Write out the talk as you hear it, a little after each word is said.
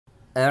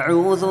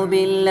أعوذ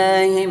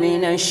بالله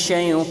من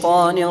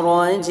الشيطان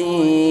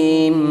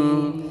الرجيم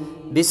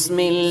بسم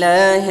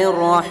الله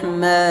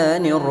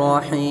الرحمن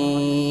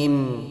الرحيم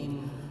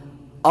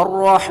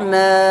الرحمن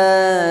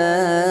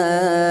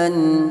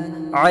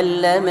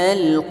علم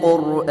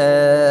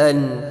القرآن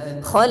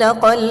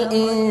خلق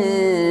الإنسان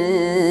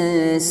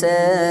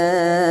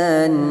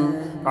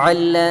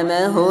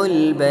علمه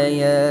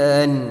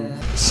البيان.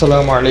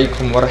 السلام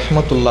عليكم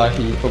ورحمة الله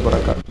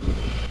وبركاته.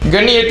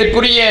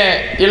 கண்ணியத்திற்குரிய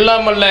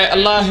எல்லாமல்ல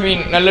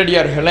அல்லாஹ்வின்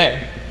நல்லடியார்களே,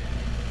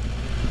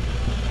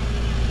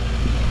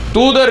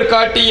 தூதர்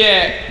காட்டிய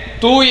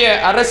தூய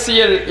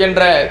அரசியல்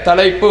என்ற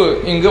தலைப்பு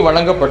இங்கு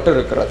வழங்கப்பட்டு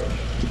இருக்கிறது.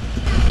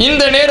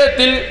 இந்த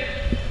நேரத்தில்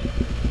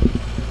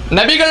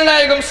நபிகள்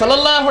நாயகம்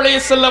ஸல்லல்லாஹு அலைஹி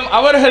வஸல்லம்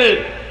அவர்கள்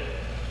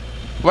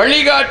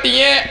வழிகாட்டிய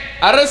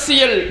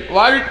அரசியல்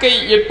வாழ்க்கை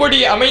எப்படி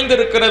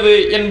அமைந்திருக்கிறது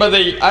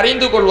என்பதை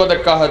அறிந்து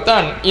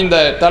கொள்வதற்காகத்தான் இந்த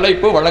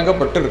தலைப்பு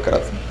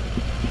வழங்கப்பட்டிருக்கிறது.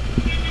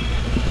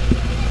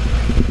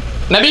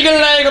 நபிகள்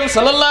நாயகம்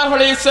ஸல்லல்லாஹு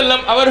அலைஹி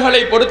வஸல்லம் அவர்களை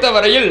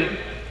பொறுத்தவரையில்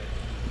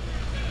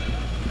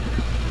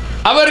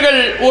அவர்கள்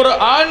ஒரு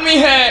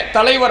ஆன்மீக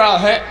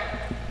தலைவராக,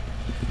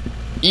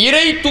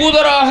 இறை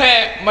தூதராக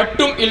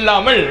மட்டும்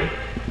இல்லாமல்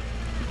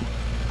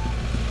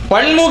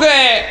பன்முக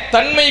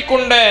தன்மை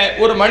கொண்ட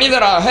ஒரு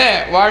மனிதராக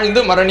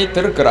வாழ்ந்து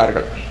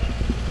மரணித்திருக்கிறார்கள்.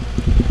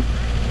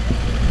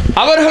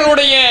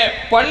 அவர்களுடைய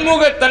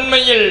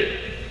பன்முகத்தன்மையில்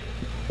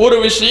ஒரு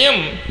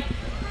விஷயம்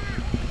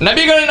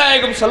நபிகள்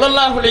நாயகம்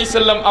ஸல்லல்லாஹு அலைஹி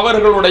வஸல்லம்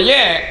அவர்களுடைய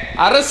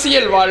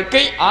அரசியல்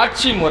வாழ்க்கை,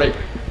 ஆட்சி முறை.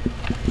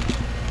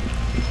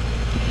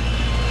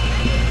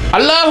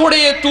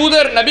 அல்லாஹ்வுடைய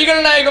தூதர்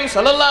நபிகள் நாயகம்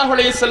ஸல்லல்லாஹு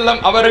அலைஹி வஸல்லம்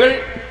அவர்கள்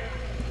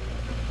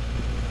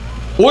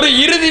ஒரு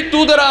இறுதி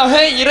தூதராக,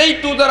 இறை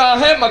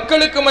தூதராக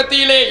மக்களுக்கு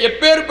மத்தியிலே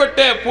எப்பேற்பட்ட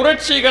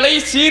புரட்சிகளை,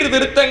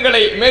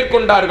 சீர்திருத்தங்களை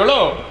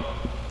மேற்கொண்டார்களோ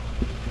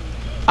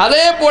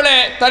அதே போல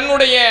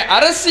தன்னுடைய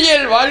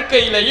அரசியல்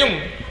வாழ்க்கையிலையும்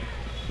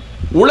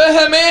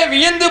உலகமே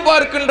வியந்து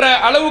பார்க்கின்ற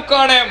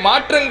அளவுக்கான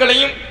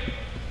மாற்றங்களையும்,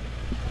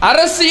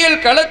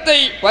 அரசியல் களத்தை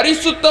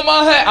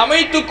பரிசுத்தமாக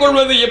அமைத்துக்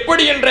கொள்வது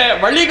எப்படி என்ற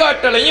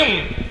வழிகாட்டலையும்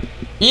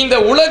இந்த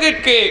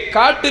உலகிற்கு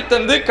காட்டு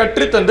தந்து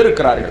கற்றுத்தந்து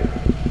இருக்கிறார்கள்.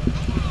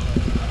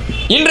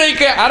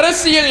 இன்றைக்கு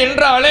அரசியல்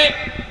என்றாலே,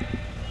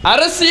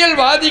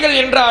 அரசியல்வாதிகள்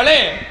என்றாலே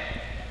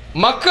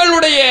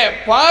மக்களுடைய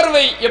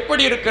பார்வை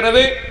எப்படி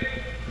இருக்கிறது?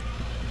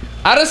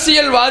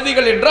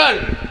 அரசியல்வாதிகள் என்றால்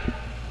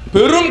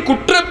பெரும்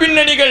குற்ற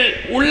பின்னணிகள்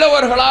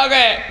உள்ளவர்களாக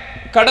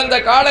கடந்த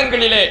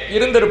காலங்களிலே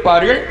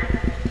இருந்திருப்பார்கள்.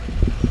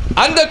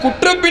 அந்த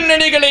குற்ற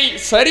பின்னணிகளை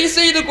சரி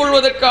செய்து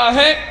கொள்வதற்காக,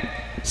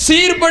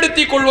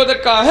 சீர்படுத்திக்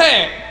கொள்வதற்காக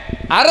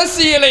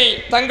அரசியலை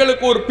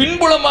தங்களுக்கு ஒரு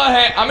பின்புலமாக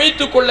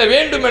அமைத்துக் கொள்ள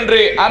வேண்டும் என்று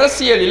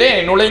அரசியலிலே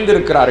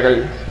நுழைந்திருக்கிறார்கள்.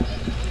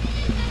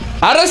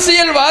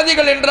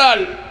 அரசியல்வாதிகள்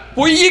என்றால்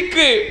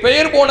பொய்யுக்கு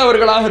பெயர்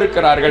போனவர்களாக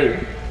இருக்கிறார்கள்.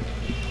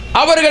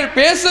 அவர்கள்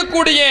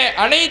பேசக்கூடிய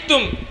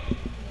அனைத்தும்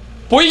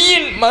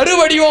பொய்யின்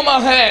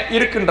மறுவடிவமாக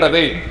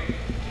இருக்கின்றது.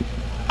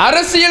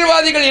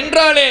 அரசியல்வாதிகள்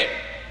என்றாலே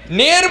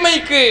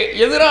நேர்மைக்கு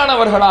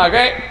எதிரானவர்களாக,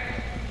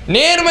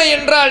 நேர்மை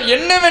என்றால்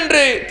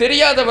என்னவென்று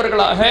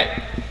தெரியாதவர்களாக,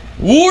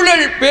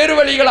 ஊழல்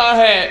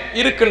பேர்வழிகளாக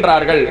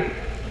இருக்கின்றார்கள்.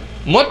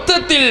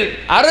 மொத்தத்தில்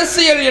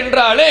அரசியல்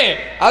என்றாலே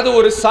அது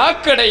ஒரு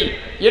சாக்கடை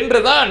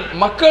என்றுதான்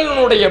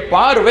மக்களுடைய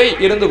பார்வை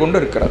இருந்து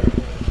கொண்டிருக்கிறது.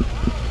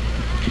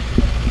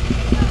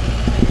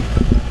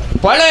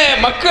 பல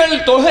மக்கள்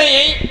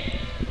தொகையை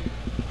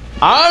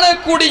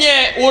ஆளக்கூடிய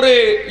ஒரு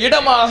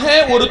இடமாக,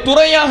 ஒரு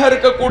துறையாக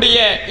இருக்கக்கூடிய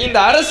இந்த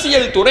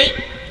அரசியல் துறை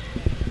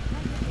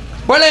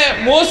பல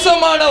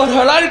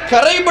மோசமானவர்களால்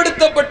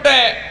கரைப்படுத்தப்பட்ட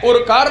ஒரு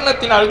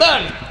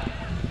காரணத்தினால்தான்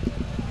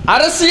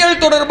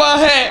அரசியல்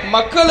தொடர்பாக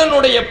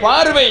மக்களினுடைய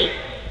பார்வை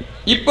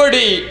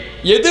இப்படி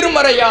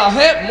எதிர்மறையாக,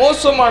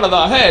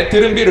 மோசமானதாக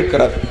திரும்பி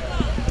இருக்கிறது.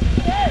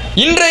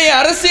 இன்றைய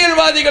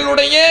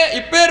அரசியல்வாதிகளுடைய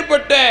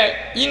இப்பேற்பட்ட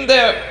இந்த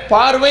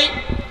பார்வை,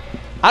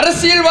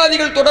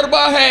 அரசியல்வாதிகள்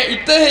தொடர்பாக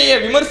இத்தகைய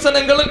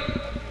விமர்சனங்களும்,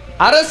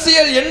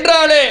 அரசியல்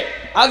என்றாலே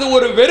அது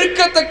ஒரு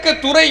வெறுக்கத்தக்க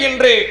துறை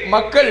என்று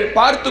மக்கள்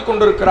பார்த்து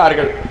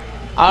கொண்டிருக்கிறார்கள்.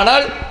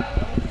 ஆனால்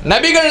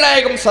நபிகள்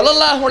நாயகம்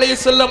ஸல்லல்லாஹு அலைஹி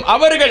வஸல்லம்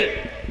அவர்கள்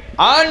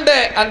ஆண்ட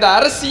அந்த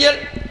அரசியல்,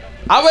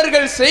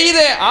 அவர்கள் செய்த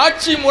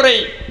ஆட்சி முறை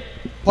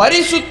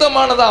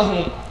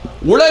பரிசுத்தமானதாகவும்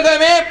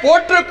உலகமே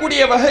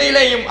போற்றக்கூடிய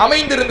வகையிலேயும்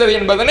அமைந்திருந்தது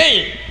என்பதனை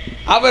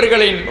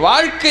அவர்களின்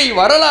வாழ்க்கை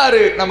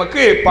வரலாறு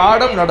நமக்கு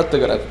பாடம்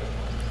நடத்துகிறது.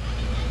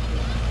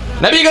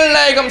 நபிகள்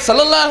நாயகம்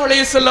ஸல்லல்லாஹு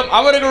அலைஹி வஸல்லம்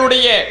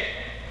அவர்களுடைய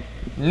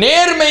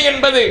நேர்மை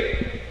என்பது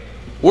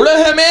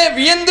உலகமே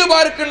வியந்து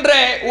பார்க்கின்ற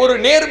ஒரு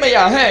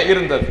நேர்மையாக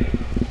இருந்தது.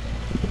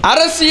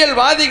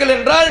 அரசியல்வாதிகள்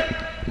என்றால்,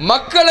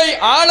 மக்களை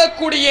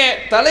ஆளக்கூடிய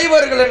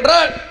தலைவர்கள்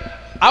என்றால்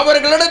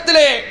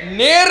அவர்களிடத்திலே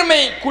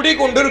நேர்மை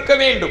குடிகொண்டிருக்க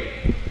வேண்டும்.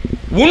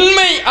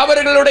 உண்மை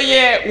அவர்களுடைய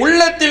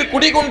உள்ளத்தில்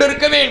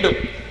குடிகொண்டிருக்க வேண்டும்.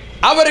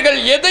 அவர்கள்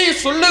எதை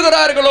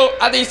சொல்லுகிறார்களோ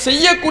அதை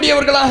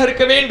செய்யக்கூடியவர்களாக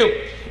இருக்க வேண்டும்.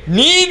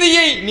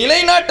 நீதியை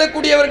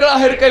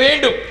நிலைநாட்டக்கூடியவர்களாக இருக்க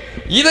வேண்டும்.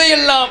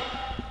 இதையெல்லாம்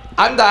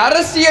அந்த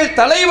அரசியல்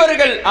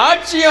தலைவர்கள்,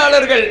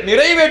 ஆட்சியாளர்கள்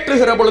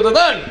நிறைவேற்றுகிற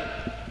பொழுதுதான்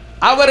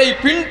அவரை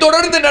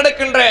பின்தொடர்ந்து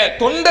நடக்கின்ற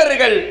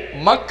தொண்டர்கள்,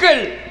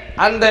 மக்கள்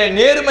அந்த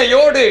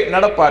நேர்மையோடு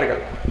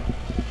நடப்பார்கள்.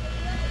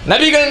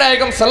 நபிகள்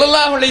நாயகம்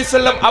ஸல்லல்லாஹு அலைஹி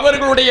வஸல்லம்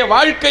அவர்களுடைய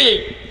வாழ்க்கையை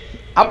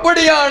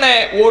அப்படியான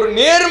ஒரு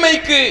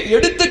நேர்மைக்கு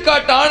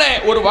எடுத்துக்காட்டான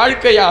ஒரு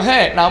வாழ்க்கையாக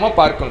நாம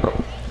பார்க்கின்றோம்.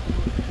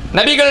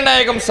 நபிகள்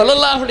நாயகம்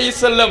ஸல்லல்லாஹு அலைஹி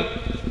வஸல்லம்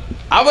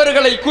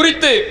அவர்களை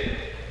குறித்து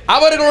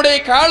அவர்களுடைய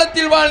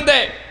காலத்தில் வாழ்ந்த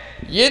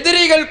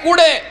எதிரிகள்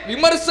கூட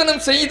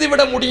விமர்சனம்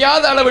செய்துவிட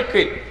முடியாத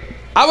அளவுக்கு,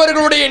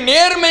 அவர்களுடைய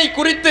நேர்மை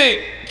குறித்து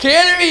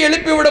கேள்வி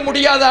எழுப்பிவிட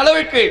முடியாத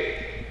அளவுக்கு,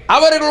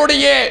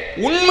 அவர்களுடைய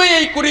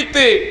உண்மையை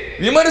குறித்து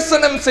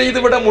விமர்சனம்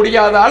செய்துவிட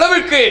முடியாத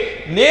அளவுக்கு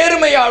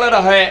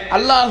நேர்மையாளராக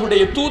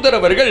அல்லாஹ்வுடைய தூதர்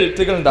அவர்கள்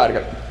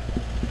திகழ்ந்தார்கள்.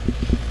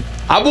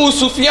 அபூ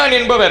சுஃபியான்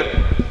என்பவர்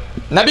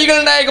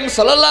நபிகள் நாயகம்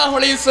ஸல்லல்லாஹு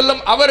அலைஹி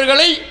வஸல்லம்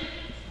அவர்களை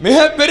மிக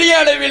பெரிய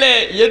அளவிலே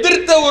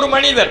எதிர்த்த ஒரு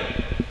மனிதர்.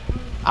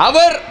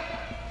 அவர்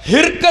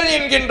ஹிர்கல்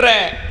என்கின்ற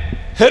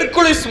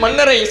ஹெர்குலிஸ்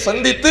மன்னரை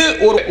சந்தித்து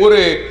ஒரு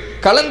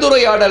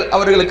கலந்துரையாடல்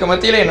அவர்களுக்கு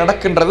மத்தியிலே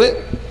நடக்கின்றது.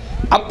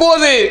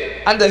 அப்போது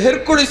அந்த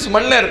ஹெர்குலிஸ்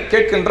மன்னர்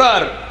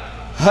கேட்கின்றார்,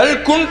 ஹல்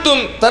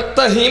குன்தும்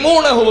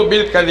தத்தஹிமூனஹு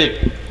பில் கதிப்,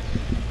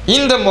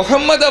 இந்த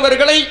முஹம்மது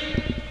அவர்களை,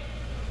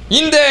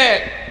 இந்த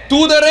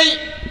தூதரை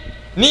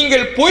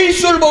நீங்கள் பொய்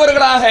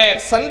சொல்பவர்களாக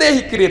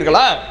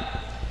சந்தேகிக்கிறீர்களா?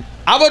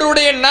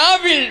 அவருடைய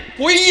நாவில்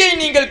பொய்யை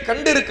நீங்கள்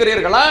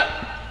கண்டிருக்கிறீர்களா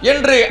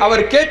என்று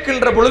அவர்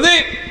கேட்கின்ற பொழுது,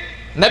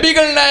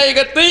 நபிகள்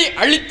நாயகத்தை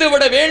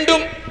அழித்துவிட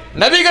வேண்டும்,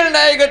 நபிகள்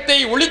நாயகத்தை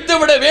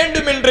ஒழித்துவிட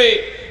வேண்டும் என்று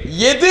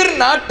எதிர்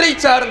நாட்டை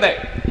சார்ந்த,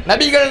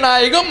 நபிகள்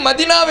நாயகம்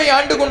மதீனாவை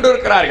ஆண்டு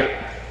கொண்டிருக்கிறார்கள்,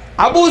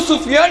 அபூ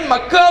சுஃபியான்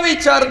மக்காவை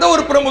சார்ந்த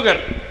ஒரு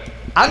பிரமுகர்,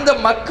 அந்த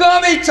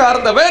மக்காவை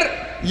சார்ந்தவர்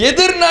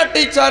எதிர்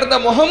நாட்டை சார்ந்த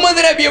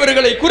முகமது நபி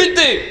அவர்களை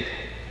குறித்து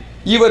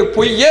இவர்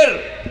பொய்யர்,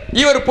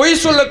 இவர்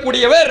பொய்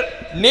சொல்லக்கூடியவர்,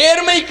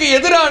 நேர்மைக்கு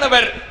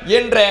எதிரானவர்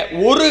என்ற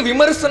ஒரு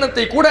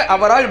விமர்சனத்தை கூட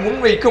அவரால்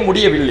முன்வைக்க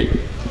முடியவில்லை.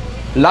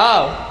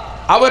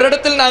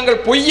 அவரிடத்தில்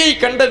நாங்கள் பொய்யை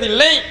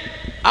கண்டதில்லை,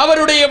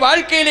 அவருடைய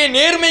வாழ்க்கையிலே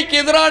நேர்மைக்கு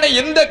எதிரான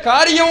எந்த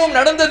காரியமும்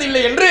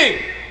நடந்ததில்லை என்று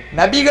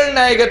நபிகள்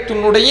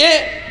நாயகத்தினுடைய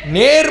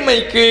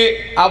நேர்மைக்கு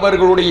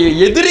அவர்களுடைய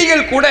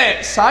எதிரிகள் கூட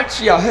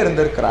சாட்சியாக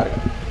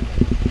இருந்திருக்கிறார்கள்.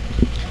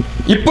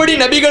 இப்படி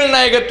நபிகள்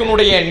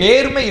நாயகத்தினுடைய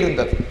நேர்மை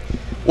இருந்தது.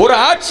 ஒரு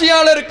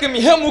ஆட்சியாளருக்கு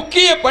மிக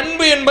முக்கிய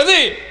பண்பு என்பது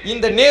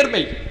இந்த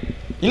நேர்மை.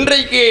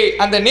 இன்றைக்கு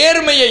அந்த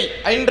நேர்மையை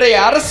இன்றைய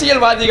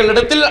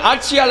அரசியல்வாதிகளிடத்தில்,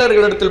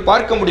 ஆட்சியாளர்களிடத்தில்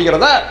பார்க்க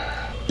முடிகிறதா?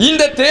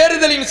 இந்த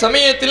தேர்தலின்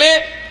சமயத்திலே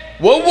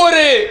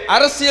ஒவ்வொரு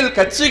அரசியல்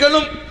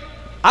கட்சிகளும்,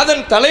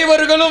 அதன்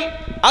தலைவர்களும்,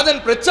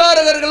 அதன்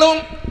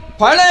பிரச்சாரகர்களும்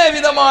பல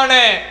விதமான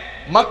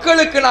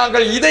மக்களுக்கு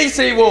நாங்கள் இதை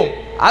செய்வோம்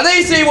அதை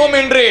செய்வோம்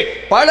என்று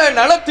பல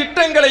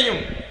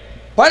நலத்திட்டங்களையும்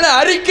பல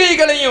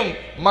அறிக்கைகளையும்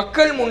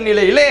மக்கள்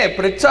முன்னிலையிலே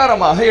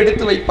பிரச்சாரமாக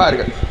எடுத்து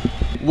வைப்பார்கள்.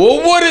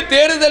 ஒவ்வொரு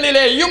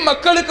தேர்தலிலேயும்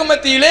மக்களுக்கு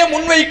மத்தியிலே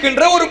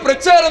முன்வைக்கின்ற ஒரு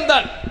பிரச்சாரம்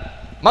தான்,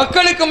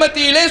 மக்களுக்கு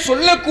மத்தியிலே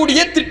சொல்லக்கூடிய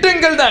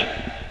திட்டங்கள் தான்.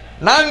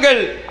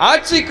 நாங்கள்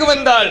ஆட்சிக்கு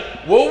வந்தால்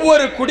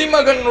ஒவ்வொரு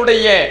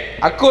குடிமகனுடைய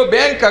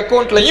பேங்க்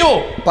அக்கவுண்ட்லையும்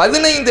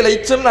 15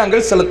 லட்சம்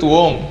நாங்கள்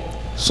செலுத்துவோம்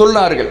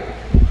சொன்னார்கள்.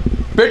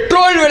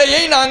 பெட்ரோல்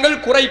விலையை நாங்கள்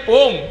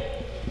குறைப்போம்,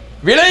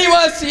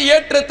 விலைவாசி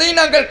ஏற்றத்தை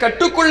நாங்கள்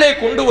கட்டுக்குள்ளே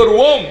கொண்டு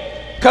வருவோம்,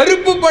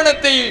 கருப்பு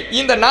பணத்தை,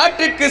 இந்த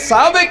நாட்டிற்கு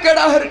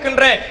சாபக்கேடாக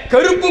இருக்கின்ற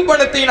கருப்பு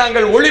பணத்தை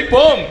நாங்கள்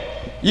ஒழிப்போம்.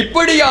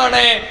 இப்படியான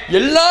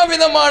எல்லா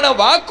விதமான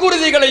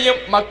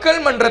வாக்குறுதிகளையும்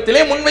மக்கள்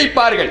மன்றத்திலே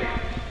முன்வைப்பார்கள்.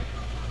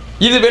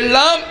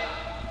 இதுவெல்லாம்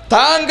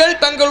தாங்கள்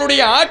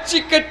தங்களுடைய ஆட்சி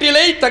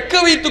கட்டிலை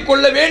தக்க வைத்துக்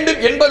கொள்ள வேண்டும்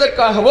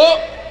என்பதற்காகவோ,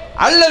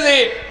 அல்லது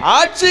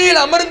ஆட்சியில்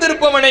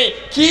அமர்ந்திருப்பவனை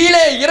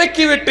கீழே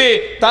இறக்கிவிட்டு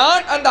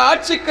தான் அந்த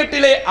ஆட்சி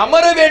கட்டிலே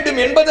அமர வேண்டும்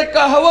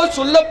என்பதற்காகவோ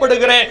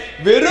சொல்லப்படுகிற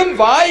வெறும்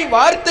வாய்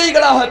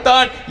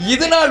வார்த்தைகளாகத்தான்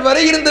இது நாள்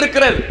வரை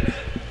இருந்திருக்கிறது.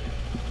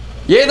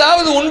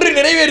 ஏதாவது ஒன்று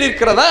நிறைவேறி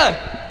இருக்கிறதா?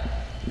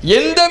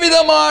 எந்த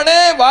விதமான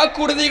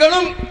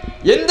வாக்குறுதிகளும்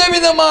எந்த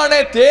விதமான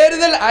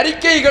தேர்தல்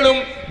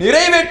அறிக்கைகளும்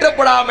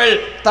நிறைவேற்றப்படாமல்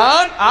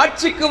தான்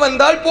ஆட்சிக்கு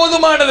வந்தால்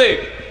போதுமானது,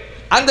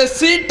 அந்த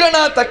சீட்டை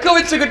நான் தக்க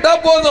வச்சுக்கிட்டா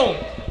போதும்,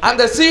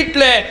 அந்த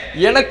சீட்ல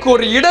எனக்கு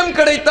ஒரு இடம்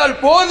கிடைத்தால்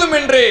போதும்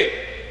என்று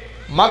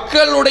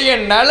மக்களுடைய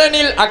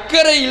நலனில்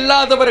அக்கறை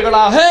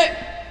இல்லாதவர்களாக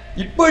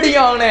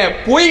இப்படியான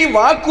பொய்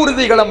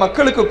வாக்குறுதிகளை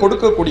மக்களுக்கு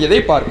கொடுக்கக்கூடியதை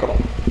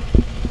பார்க்கிறோம்.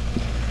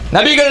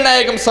 நபிகள்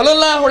நாயகம்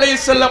ஸல்லல்லாஹு அலைஹி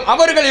வஸல்லம்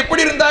அவர்கள்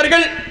எப்படி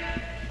இருந்தார்கள்?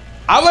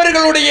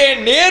 அவர்களுடைய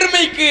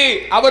நேர்மைக்கு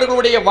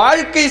அவர்களுடைய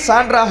வாழ்க்கை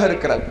சான்றாக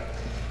இருக்கிறது.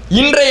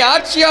 இன்றைய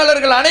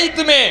ஆட்சியாளர்கள்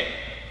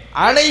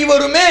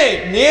அனைவருமே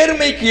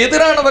நேர்மைக்கு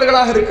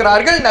எதிரானவர்களாக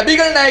இருக்கிறார்கள்.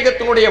 நபிகள்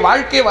நாயகத்தினுடைய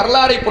வாழ்க்கை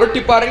வரலாறை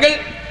புரட்டி பாருங்கள்.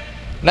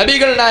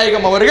 நபிகள்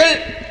நாயகம் அவர்கள்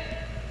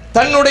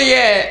தன்னுடைய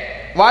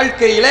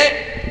வாழ்க்கையில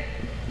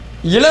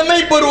இளமை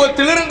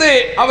பருவத்திலிருந்து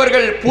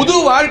அவர்கள் புது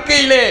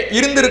வாழ்க்கையிலே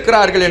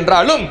இருந்திருக்கிறார்கள்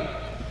என்றாலும்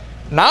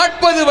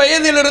 40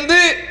 வயதிலிருந்து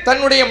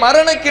தன்னுடைய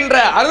மரணக்கின்ற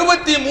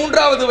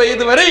 63வது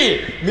வயது வரை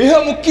மிக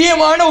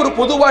முக்கியமான ஒரு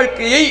பொது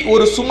வாழ்க்கையை,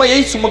 ஒரு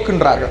சுமையை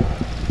சுமக்கின்றார்கள்.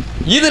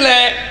 இதுல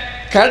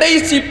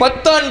கடைசி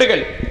 10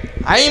 ஆண்டுகள்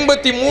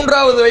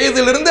 53வது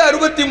வயதிலிருந்து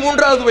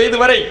 63வது வயது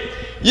வரை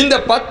இந்த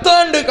 10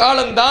 ஆண்டு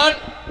காலம்தான்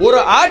ஒரு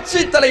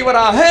ஆட்சி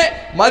தலைவராக,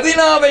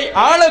 மதீனாவை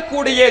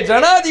ஆளக்கூடிய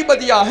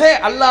ஜனாதிபதியாக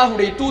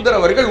அல்லாஹ்வுடைய தூதர்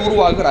அவர்கள்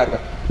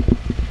உருவாகிறார்கள்.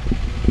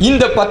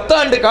 இந்த 10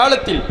 ஆண்டு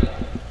காலத்தில்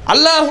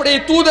அல்லாஹ்வுடைய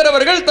தூதர்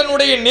அவர்கள்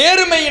தன்னுடைய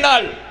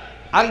நேர்மையினால்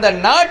அந்த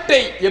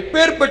நாட்டை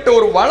எப்பேற்பட்ட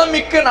ஒரு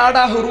வளமிக்க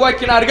நாடாக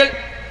உருவாக்கினார்கள்.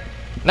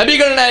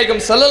 நபிகள்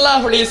நாயகம்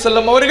ஸல்லல்லாஹு அலைஹி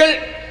வஸல்லம்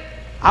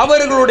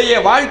அவர்களுடைய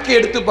வாழ்க்கை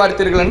எடுத்து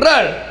பார்த்தீர்கள்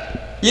என்றால்,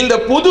 இந்த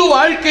பொது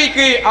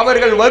வாழ்க்கைக்கு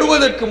அவர்கள்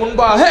வருவதற்கு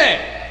முன்பாக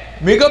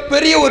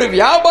மிகப்பெரிய ஒரு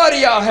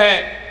வியாபாரியாக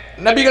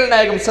நபிகள்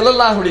நாயகம்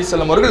ஸல்லல்லாஹு அலைஹி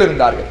வஸல்லம் அவர்கள்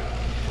இருந்தார்கள்.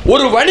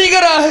 ஒரு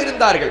வணிகராக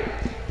இருந்தார்கள்.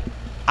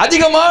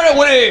 அதிகமான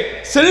ஒரு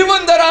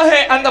செல்வந்தராக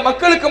அந்த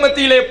மக்களுக்கு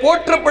மத்தியிலே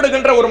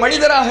போற்றப்படுகின்ற ஒரு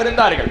மனிதராக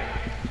இருந்தார்கள்.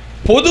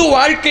 பொது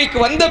வாழ்க்கைக்கு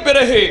வந்த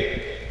பிறகு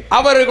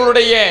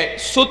அவர்களுடைய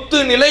சொத்து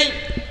நிலை,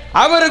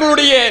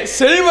 அவர்களுடைய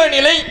செல்வ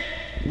நிலை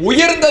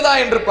உயர்ந்ததா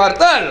என்று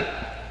பார்த்தால்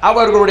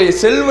அவர்களுடைய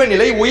செல்வ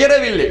நிலை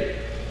உயரவில்லை.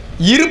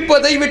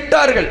 இருப்பதை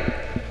விட்டார்கள்.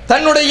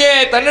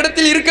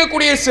 தன்னிடத்தில்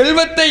இருக்கக்கூடிய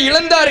செல்வத்தை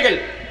இழந்தார்கள்.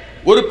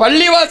 ஒரு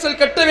பள்ளிவாசல்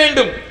கட்ட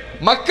வேண்டும்,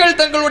 மக்கள்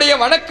தங்களுடைய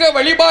வணக்க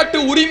வழிபாட்டு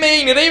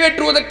உரிமையை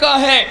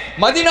நிறைவேற்றுவதற்காக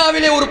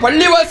மதீனாவிலே ஒரு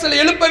பள்ளிவாசல்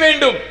எழுப்ப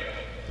வேண்டும்.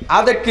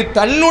 அதற்கு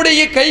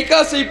தன்னுடைய கை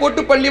காசை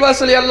போட்டு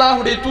பள்ளிவாசலை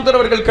அல்லாஹ்வுடைய தூதர்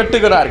அவர்கள்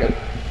கட்டுகிறார்கள்.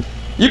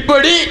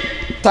 இப்படி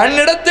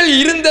தன்னிடத்தில்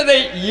இருந்ததை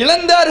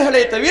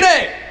இழந்தார்களே தவிர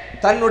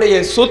தன்னுடைய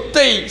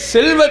சொத்தை,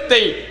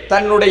 செல்வத்தை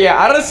தன்னுடைய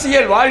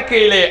அரசியல்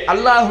வாழ்க்கையிலே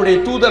அல்லாஹ்வுடைய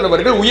தூதர்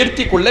அவர்கள்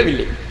உயர்த்தி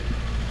கொள்ளவில்லை.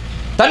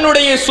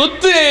 தன்னுடைய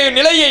சொத்து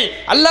நிலையை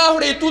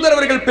அல்லாஹ்வுடைய தூதர்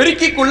அவர்கள்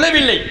பெருக்கிக்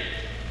கொள்ளவில்லை.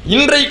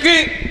 இன்றைக்கு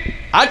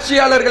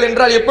ஆட்சியாளர்கள்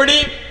என்றால் எப்படி?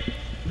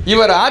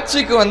 இவர்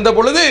ஆட்சிக்கு வந்த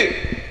பொழுது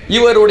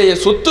இவருடைய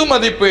சொத்து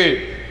மதிப்பு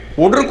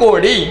 1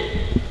 கோடி,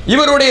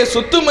 இவருடைய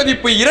சொத்து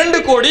மதிப்பு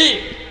 2 கோடி,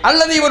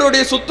 அல்லது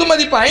இவருடைய சொத்து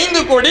மதிப்பு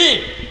 5 கோடி.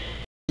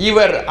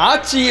 இவர்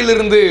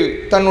ஆட்சியிலிருந்து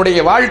தன்னுடைய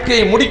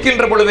வாழ்க்கையை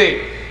முடிக்கின்ற பொழுது,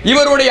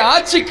 இவருடைய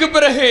ஆட்சிக்கு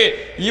பிறகு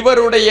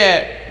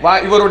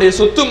இவருடைய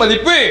சொத்து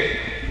மதிப்பு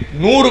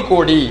 100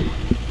 கோடி,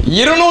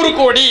 200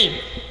 கோடி.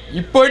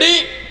 இப்படி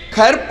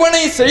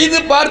கற்பனை செய்து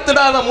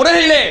பார்த்திடாத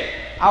முறையிலே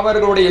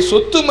அவர்களுடைய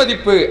சொத்து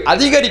மதிப்பு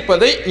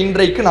அதிகரிப்பதை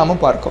இன்றைக்கு நாம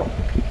பார்க்கிறோம்.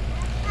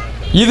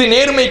 இது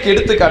நேர்மைக்கு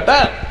எடுத்துக்காட்டா?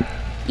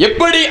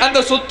 எப்படி அந்த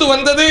சொத்து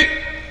வந்தது?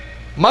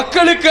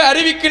 மக்களுக்கு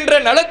அறிவிக்கின்ற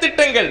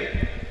நலத்திட்டங்கள்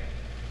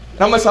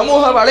நம்ம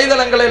சமூக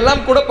வலைதளங்கள்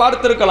எல்லாம் கூட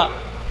பார்த்திருக்கலாம்.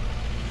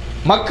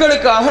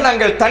 மக்களுக்காக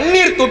நாங்கள்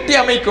தண்ணீர் தொட்டி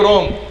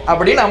அமைக்கிறோம்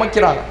அப்படின்னு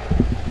அமைக்கிறாங்க.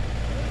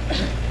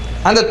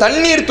 அந்த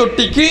தண்ணீர்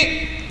தொட்டிக்கு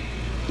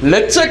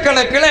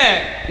லட்சக்கணக்கில்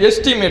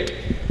எஸ்டிமேட்.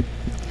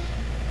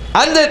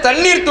 அந்த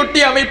தண்ணீர்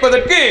தொட்டி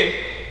அமைப்பதற்கு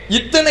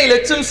இத்தனை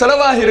லட்சம்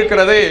செலவாக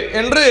இருக்கிறது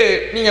என்று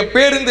நீங்க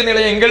பேருந்து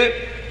நிலையங்கள்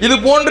இது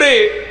போன்று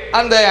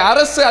அந்த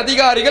அரசு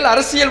அதிகாரிகள்,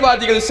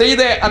 அரசியல்வாதிகள்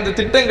செய்த அந்த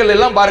திட்டங்கள்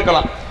எல்லாம்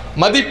பார்க்கலாம்.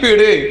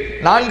 மதிப்பீடு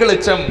 4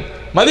 லட்சம்,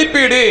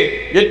 மதிப்பீடு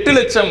 8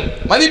 லட்சம்,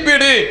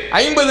 மதிப்பீடு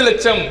 50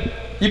 லட்சம்,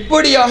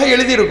 இப்படியாக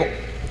எழுதியிருக்கும்.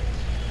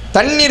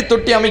 தண்ணீர்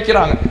தொட்டி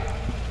அமைக்கிறாங்க.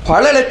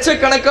 பல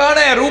லட்சக்கணக்கான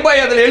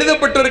ரூபாய் அதில்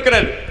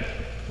எழுதப்பட்டிருக்கிறது.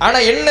 ஆனா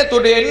என்ன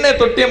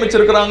தொட்டி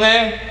அமைச்சிருக்கிறாங்க?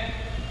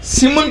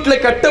 சிமெண்ட்ல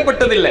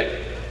கட்டப்பட்டதில்லை.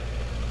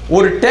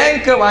 ஒரு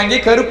டேங்கை வாங்கி,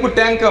 கருப்பு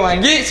டேங்கை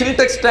வாங்கி,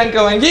 சின்டெக்ஸ்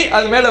டேங்கை வாங்கி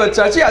அது மேல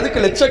வச்சாச்சு. அதுக்கு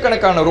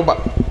லட்சக்கணக்கான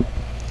ரூபாய்.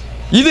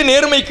 இது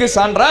நேர்மைக்கு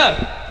சான்றா?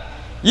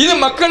 இது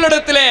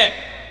மக்களிடத்தில்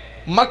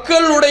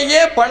மக்களுடைய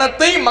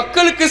பணத்தை,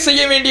 மக்களுக்கு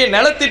செய்ய வேண்டிய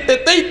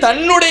நலத்திட்டத்தை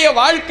தன்னுடைய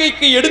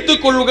வாழ்க்கைக்கு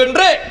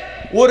எடுத்துக்கொள்கின்ற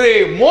ஒரு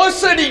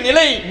மோசடி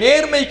நிலை,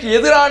 நேர்மைக்கு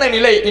எதிரான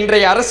நிலை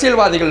இன்றைய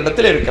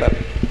அரசியல்வாதிகளிடத்தில் இருக்கிறது.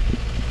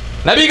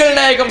 நபிகள்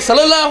நாயகம்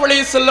ஸல்லல்லாஹு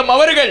அலைஹி வஸல்லம்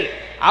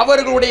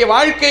அவர்களுடைய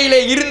வாழ்க்கையிலே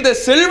இருந்த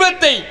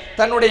செல்வத்தை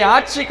தன்னுடைய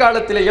ஆட்சி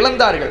காலத்தில்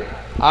இழந்தார்கள்.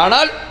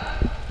 ஆனால்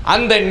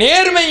அந்த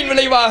நேர்மையின்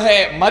விளைவாக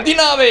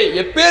மதீனாவை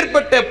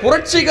எப்பேற்பட்ட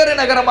புரட்சிகர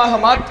நகரமாக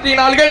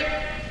மாற்றினார்கள்.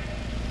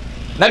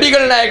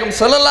 நபிகள் நாயகம்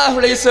ஸல்லல்லாஹு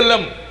அலைஹி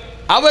வஸல்லம்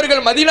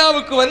அவர்கள்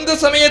மதீனாவுக்கு வந்த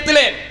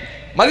சமயத்திலே,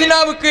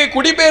 மதீனாவுக்கு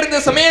குடிபெயர்ந்த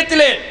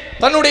சமயத்திலே,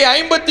 தன்னுடைய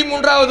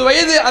 53வது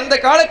வயது அந்த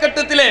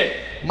காலகட்டத்திலே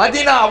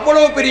மதீனா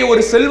அவ்வளவு பெரிய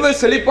ஒரு செல்வ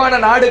செழிப்பான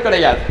நாடு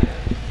கிடையாது.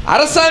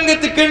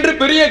 அரசாங்கத்துக்கென்று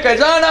பெரிய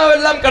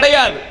கஜானாவெல்லாம்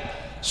கிடையாது.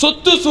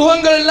 சொத்து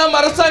சுகங்கள் எல்லாம்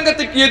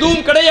அரசாங்கத்துக்கு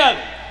எதுவும் கிடையாது.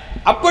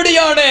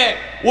 அப்படியான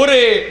ஒரு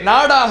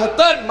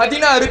நாடாகத்தான்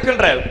மதீனா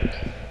இருக்கின்றது.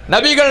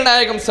 நபிகள்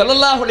நாயகம்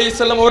ஸல்லல்லாஹு அலைஹி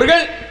வஸல்லம்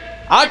அவர்கள்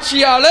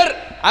ஆட்சியாளர்,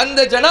 அந்த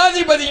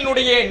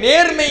ஜனாதிபதியினுடைய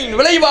நேர்மையின்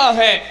விளைவாக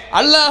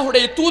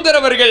அல்லாஹ்வுடைய தூதர்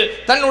அவர்கள்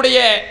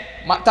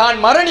தான்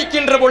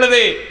மரணிக்கின்ற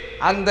பொழுது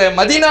அந்த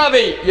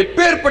மதீனாவை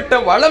எப்பேற்பட்ட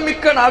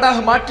வளமிக்க நாடாக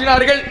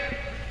மாற்றினார்கள்.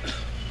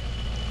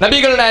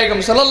 நபிகள்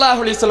நாயகம் ஸல்லல்லாஹு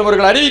அலைஹி வஸல்லம்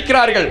அவர்கள்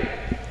அறிவிக்கிறார்கள்,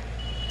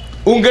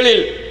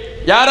 உங்களில்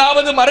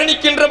யாராவது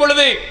மரணிக்கின்ற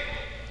பொழுது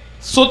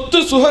சொத்து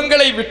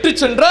சுகங்களை விட்டு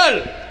சென்றால்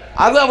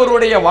அது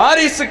அவருடைய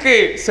வாரிசுக்கு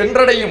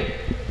சென்றடையும்.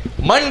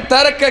 மண்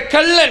தரக்க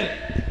கல்லன்,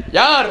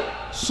 யார்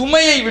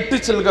சுமையை விட்டு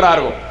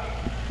செல்கிறாரோ,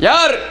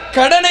 யார்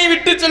கடனை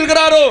விட்டு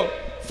செல்கிறாரோ,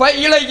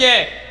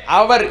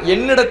 அவர்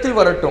என்னிடத்தில்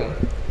வரட்டும்,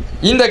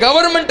 இந்த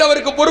கவர்மெண்ட்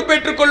அவருக்கு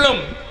பொறுப்பேற்றுக்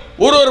கொள்ளும்.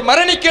 ஒருவர்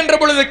மரணிக்கின்ற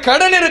பொழுது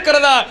கடன்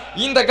இருக்கிறதா,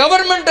 இந்த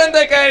கவர்மெண்ட் அந்த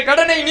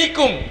கடனை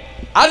நீக்கும்,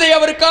 அதை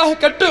அவருக்காக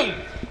கட்டும்,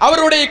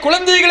 அவருடைய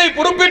குழந்தைகளை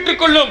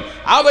பொறுப்பேற்றுக் கொள்ளும்.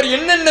 அவர்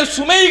என்னென்ன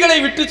சுமைகளை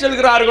விட்டு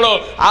செல்கிறார்களோ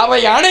அவை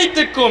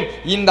அனைத்துக்கும்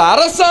இந்த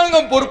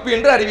அரசாங்கம் பொறுப்பு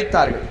என்று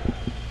அறிவித்தார்கள்.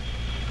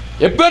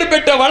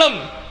 எப்பேற்பட்ட வளம்!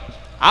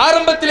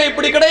 ஆரம்பத்தில்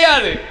இப்படி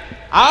கிடையாது.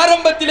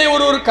 ஆரம்பத்திலே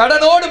ஒரு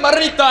கடனோடு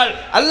மரணித்தால்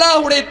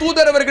அல்லாஹ்வுடைய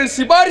தூதர் அவர்கள்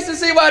சிபாரிசு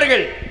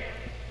செய்வார்கள்,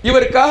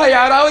 இவருக்காக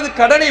யாராவது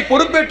கடனை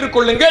பொறுப்பேற்றுக்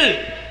கொள்ளுங்கள்,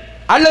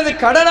 அல்லது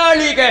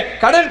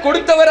கடன்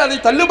கொடுத்தவர் அதை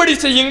தள்ளுபடி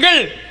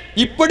செய்யுங்கள்,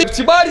 இப்படி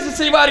சிபாரிசு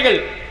செய்வார்கள்.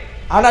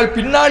 ஆனால்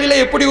பின்னாளிலே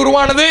எப்படி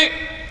உருவானது?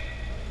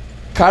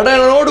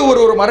 கடனோடு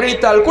ஒரு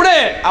மரணித்தால் கூட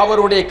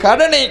அவருடைய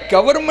கடனை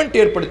கவர்மெண்ட்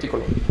ஏற்படுத்திக்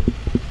கொள்ளும்.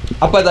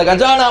 அப்ப அந்த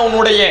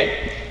கஜானாவுடைய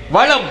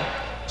வளம்,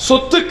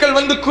 சொத்துக்கள்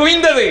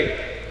குவிந்தது,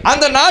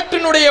 அந்த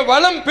நாட்டினுடைய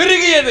வளம்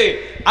பெருகியது,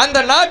 அந்த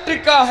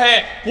நாட்டுக்காக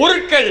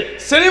பொருட்கள்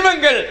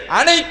செல்வங்கள்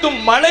அனைத்தும்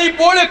மழை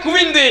போல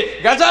குவிந்து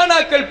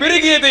கஜானாக்கள்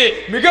பெருகியது.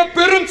 மிக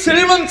பெரும்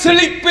செல்வம்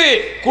செழிப்பு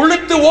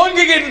கொழுத்து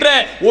ஓங்குகின்ற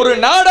ஒரு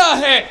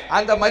நாடாக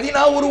அந்த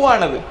மதீனா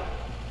உருவானது.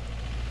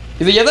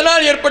 இது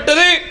எதனால்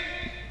ஏற்பட்டது?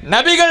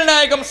 நபிகள்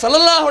நாயகம்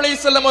ஸல்லல்லாஹு அலைஹி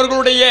வஸல்லம்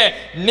அவர்களுடைய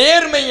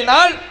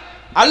நேர்மையினால்,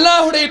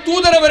 அல்லாஹ்வுடைய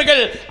தூதர்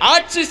அவர்கள்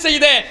ஆட்சி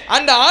செய்த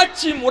அந்த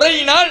ஆட்சி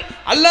முறையினால்,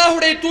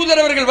 அல்லாஹ்வுடைய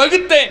தூதர் அவர்கள்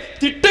வகுத்த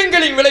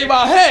திட்டங்களின்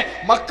விளைவாக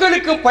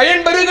மக்களுக்கு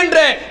பயன்பெறுகின்ற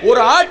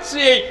ஒரு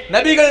ஆட்சியை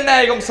நபிகள்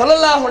நாயகம்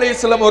ஸல்லல்லாஹு அலைஹி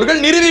வஸல்லம்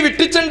அவர்கள்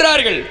நிறுவிவிட்டு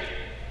சென்றார்கள்.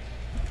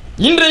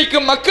 இன்றைக்கு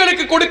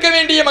மக்களுக்கு கொடுக்க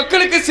வேண்டிய,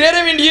 மக்களுக்கு சேர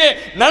வேண்டிய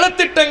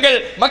நலத்திட்டங்கள்,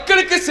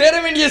 மக்களுக்கு சேர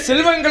வேண்டிய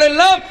செல்வங்கள்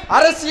எல்லாம்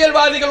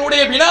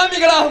அரசியல்வாதிகளுடைய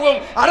பினாமிகளாகவும்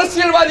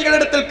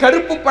அரசியல்வாதிகளிடத்தில்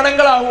கருப்பு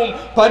பணங்களாகவும்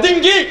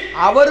பதுங்கி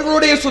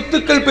அவர்களுடைய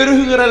சொத்துக்கள்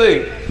பெருகுகிறது.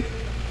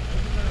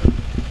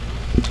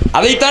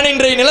 அதைத்தான்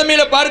இன்றைய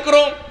நிலைமையில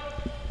பார்க்கிறோம்.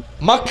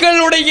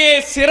 மக்களுடைய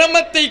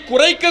சிரமத்தை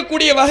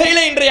குறைக்கக்கூடிய வகையில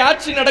இன்றைய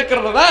ஆட்சி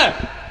நடக்கிறதா?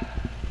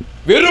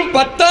 வெறும்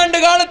 10 ஆண்டு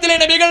காலத்திலே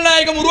நபிகள்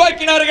நாயகம்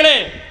உருவாக்கினார்களே,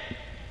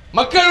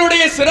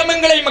 மக்களுடைய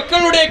சிரமங்களை,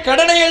 மக்களுடைய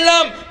கடனை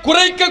எல்லாம்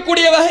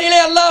குறைக்கக்கூடிய வகையிலே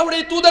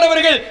அல்லாஹ்வுடைய தூதர்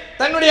அவர்கள்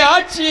தன்னுடைய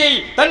ஆட்சியை,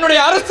 தன்னுடைய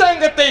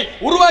அரசாங்கத்தை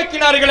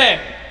உருவாக்கினார்களே,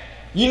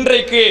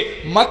 இன்றைக்கு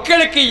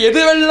மக்களுக்கு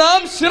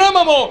எதுவெல்லாம்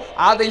சிரமமோ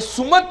அதை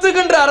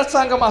சுமத்துகின்ற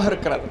அரசாங்கமாக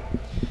இருக்கிறது.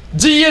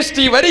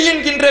 ஜிஎஸ்டி வரி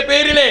என்கின்ற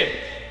பெயரிலே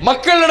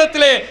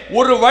மக்களிடத்திலே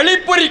ஒரு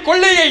வழிப்பறி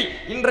கொள்ளையை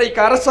இன்றைக்கு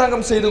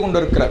அரசாங்கம் செய்து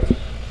கொண்டிருக்கிறது.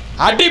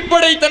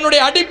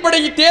 தன்னுடைய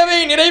அடிப்படை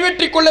தேவையை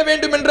நிறைவேற்றிக் கொள்ள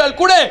வேண்டும் என்றால்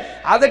கூட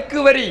அதற்கு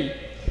வரி,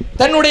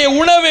 தன்னுடைய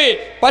உணவு,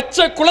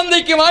 பச்சை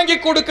குழந்தைக்கு வாங்கி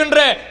கொடுக்கின்ற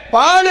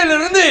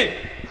பாலிலிருந்து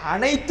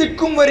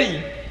அனைத்துக்கும் வரி.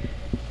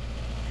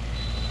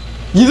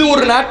 இது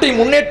ஒரு நாட்டை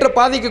முன்னேற்ற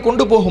பாதைக்கு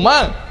கொண்டு போகுமா?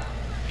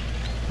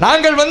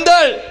 நாங்கள்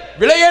வந்தால்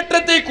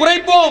விலையேற்றத்தை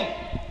குறைப்போம்,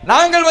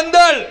 நாங்கள்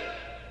வந்தால்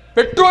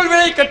பெட்ரோல்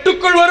விலை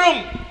கட்டுக்குள் வரும்,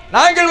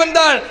 நாங்கள்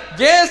வந்தால்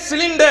கேஸ்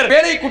சிலிண்டர்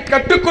விலை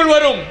கட்டுக்குள்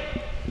வரும்.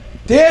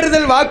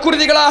 தேர்தல்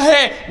வாக்குறுதிகளாக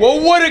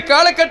ஒவ்வொரு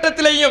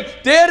காலகட்டத்திலேயும்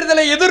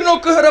தேர்தலை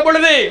எதிர்நோக்குகிற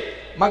பொழுது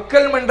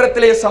மக்கள்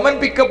மன்றத்திலே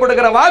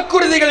சமர்ப்பிக்கப்படுகிற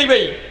வாக்குறுதிகள்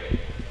இவை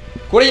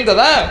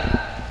குறைந்ததா?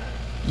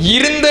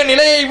 இருந்த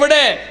நிலையை விட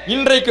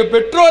இன்றைக்கு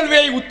பெட்ரோல்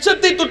விலை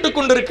உச்சத்தை தொட்டுக்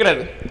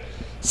கொண்டிருக்கிறது.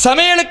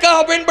 சமையலுக்காக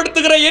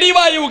பயன்படுத்துகிற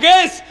எரிவாயு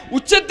கேஸ்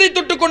உச்சத்தை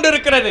தொட்டுக்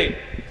கொண்டிருக்கிறது.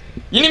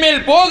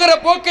 இனிமேல் போகிற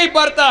போக்கை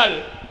பார்த்தால்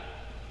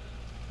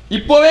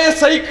இப்போவே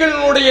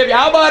சைக்கிளினுடைய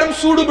வியாபாரம்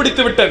சூடு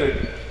பிடித்து விட்டது.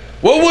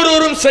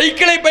 ஒவ்வொருவரும்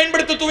சைக்கிளை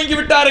பயன்படுத்த துவங்கி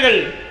விட்டார்கள்.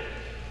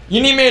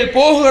 இனிமேல்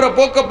போகிற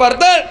போக்க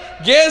பார்த்தால்,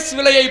 கேஸ்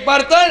விலையை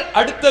பார்த்தால்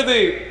அடுத்தது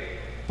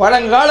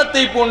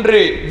பழங்காலத்தை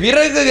போன்று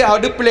விறகு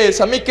அடுப்பிலே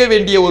சமைக்க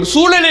வேண்டிய ஒரு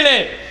சூழலிலே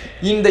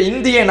இந்த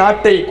இந்திய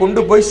நாட்டை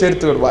கொண்டு போய்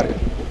சேர்த்து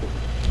வருவார்கள்.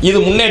 இது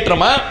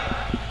முன்னேற்றமா?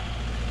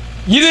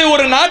 இது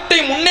ஒரு நாட்டை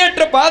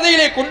முன்னேற்ற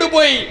பாதையிலே கொண்டு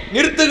போய்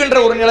நிறுத்துகின்ற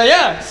ஒரு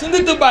நிலையா?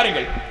 சிந்தித்து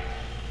பாருங்கள்.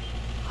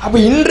 அப்ப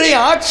இன்றைய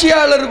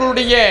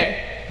ஆட்சியாளர்களுடைய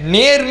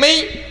நேர்மை,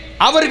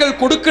 அவர்கள்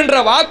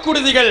கொடுக்கின்ற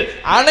வாக்குறுதிகள்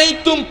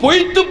அனைத்தும்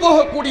பொய்த்து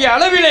போகக்கூடிய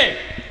அளவிலே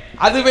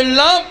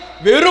அதுவெல்லாம்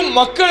வெறும்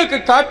மக்களுக்கு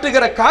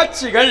காட்டுகிற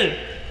காட்சிகள்,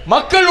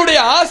 மக்களுடைய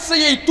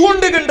ஆசையை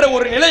தூண்டுகின்ற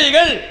ஒரு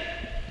நிலைகள்,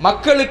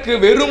 மக்களுக்கு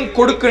வெறும்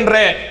கொடுக்கின்ற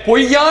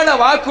பொய்யான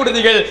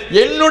வாக்குறுதிகள்.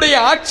 என்னுடைய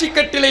ஆட்சி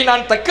கட்டிலை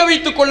நான் தக்க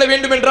வைத்துக் கொள்ள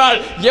வேண்டும் என்றால்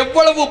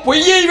எவ்வளவு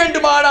பொய்யை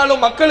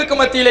வேண்டுமானாலும் மக்களுக்கு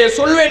மத்தியிலே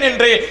சொல்வேன்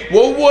என்று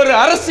ஒவ்வொரு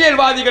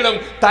அரசியல்வாதிகளும்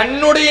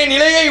தன்னுடைய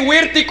நிலையை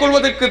உயர்த்தி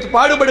கொள்வதற்கு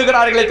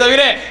பாடுபடுகிறார்களே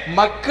தவிர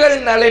மக்கள்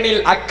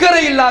நலனில்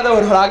அக்கறை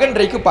இல்லாதவர்களாக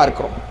இன்றைக்கு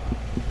பார்க்கிறோம்.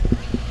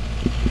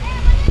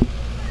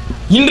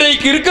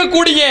 இன்றைக்கு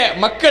இருக்கக்கூடிய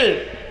மக்கள்,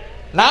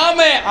 நாம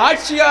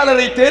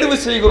ஆட்சியாளரை தேர்வு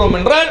செய்கிறோம்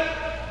என்றால்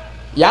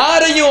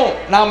யாரையும்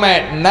நாம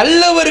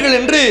நல்லவர்கள்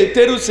என்று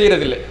தேர்வு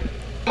செய்யறதில்லை.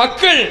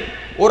 மக்கள்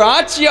ஒரு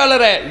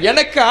ஆட்சியாளரை,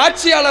 எனக்கு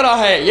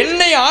ஆட்சியாளராக,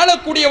 என்னை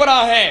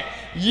ஆளக்கூடியவராக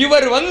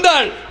இவர்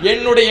வந்தால்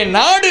என்னுடைய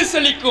நாடு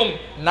செழிக்கும்,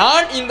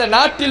 நான் இந்த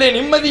நாட்டிலே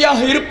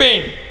நிம்மதியாக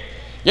இருப்பேன்,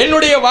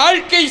 என்னுடைய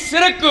வாழ்க்கை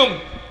சிறக்கும்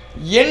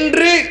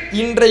என்று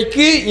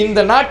இன்றைக்கு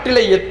இந்த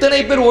நாட்டிலே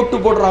எத்தனை பேர் ஓட்டு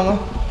போடுறாங்க?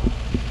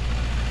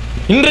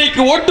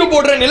 இன்றைக்கு ஓட்டு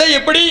போடுற நிலை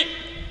எப்படி?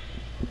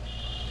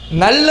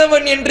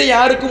 நல்லவன் என்று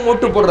யாருக்கும்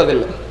ஓட்டு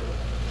போடுறதில்லை.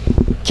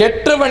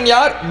 கெட்டவன்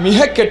யார்,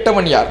 மிக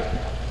கெட்டவன் யார்,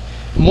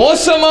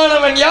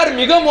 மோசமானவன் யார்,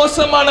 மிக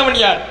மோசமானவன்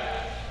யார்,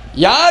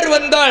 யார்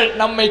வந்தால்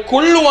நம்மை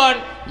கொல்லுவான்,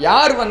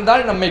 யார்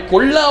வந்தால் நம்மை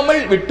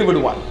கொல்லாமல் விட்டு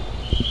விடுவான்,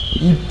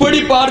 இப்படி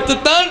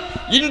பார்த்துத்தான்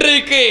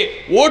இன்றைக்கு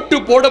ஓட்டு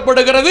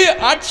போடப்படுகிறது,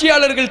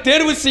 ஆட்சியாளர்கள்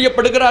தேர்வு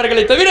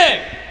செய்யப்படுகிறார்களே தவிர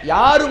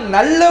யாரும்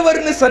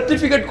நல்லவர்னு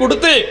சர்டிபிகேட்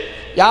கொடுத்து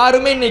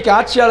யாருமே இன்னைக்கு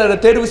ஆட்சியாளரை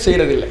தேர்வு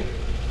செய்யறதில்லை.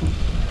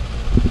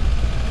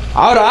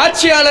 அவர்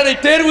ஆட்சியாளரை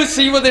தேர்வு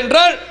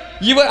செய்வதென்றால்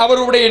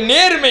அவருடைய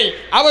நேர்மை,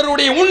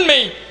 அவருடைய உண்மை,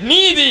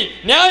 நீதி,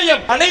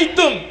 நியாயம்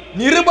அனைத்தும்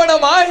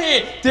நிரூபணமாகி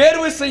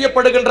தேர்வு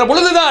செய்யப்படுகின்ற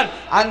பொழுதுதான்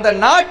அந்த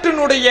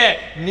நாட்டினுடைய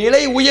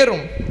நிலை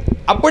உயரும்.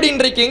 அப்படி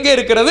இன்றைக்கு எங்கே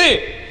இருக்கிறது?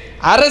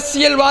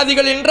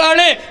 அரசியல்வாதிகள்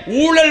என்றாலே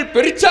ஊழல்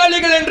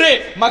பெருச்சாளிகள் என்று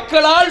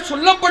மக்களால்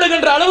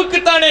சொல்லப்படுகின்ற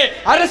அளவுக்குத்தானே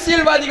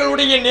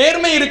அரசியல்வாதிகளுடைய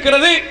நேர்மை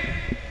இருக்கிறது.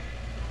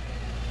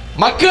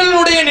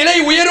 மக்களுடைய நிலை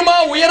உயருமா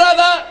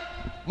உயராதா?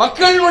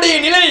 மக்களுடைய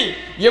நிலை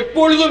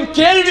எப்பொழுதும்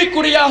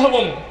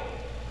கேள்விக்குறியாகவும்,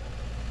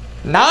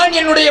 நான்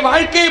என்னுடைய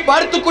வாழ்க்கையை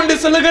பார்த்து கொண்டு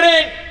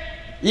செல்லுகிறேன்,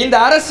 இந்த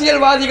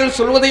அரசியல்வாதிகள்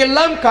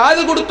சொல்வதையெல்லாம்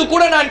காது கொடுத்து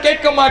கூட நான்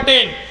கேட்க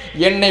மாட்டேன்,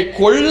 என்னை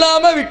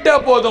கொல்லாம விட்டா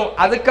போதும்,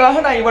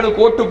 அதுக்காக நான்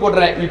இவனுக்கு ஓட்டு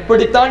போடுறேன்,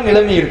 இப்படித்தான்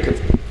நிலைமை இருக்குது.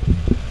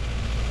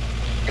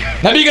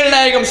 நபிகள்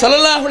நாயகம்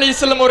ஸல்லல்லாஹு அலைஹி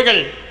வஸல்லம்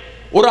அவர்கள்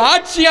ஒரு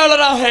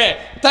ஆட்சியாளராக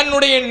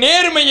தன்னுடைய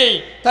நேர்மையை,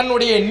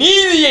 தன்னுடைய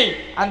நீதியை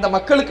அந்த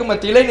மக்களுக்கு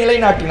மத்தியிலே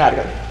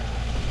நிலைநாட்டினார்கள்.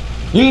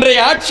 இன்றைய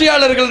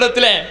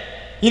ஆட்சியாளர்களிடத்தில்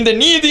இந்த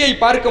நீதியை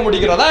பார்க்க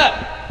முடிகிறதா?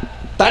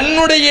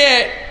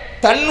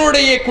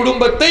 தன்னுடைய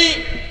குடும்பத்தை,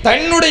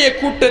 தன்னுடைய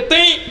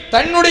கூட்டத்தை,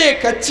 தன்னுடைய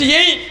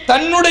கட்சியை,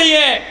 தன்னுடைய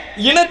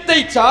இனத்தை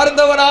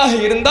சார்ந்தவனாக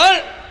இருந்தால்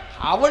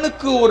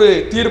அவனுக்கு ஒரு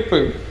தீர்ப்பு,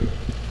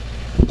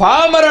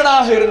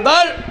 பாமரனாக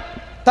இருந்தால்,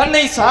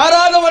 தன்னை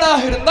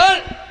சாராதவனாக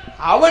இருந்தால்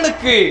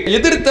அவனுக்கு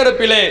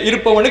எதிர்த்தரப்பிலே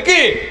இருப்பவனுக்கு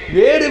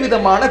வேறு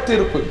விதமான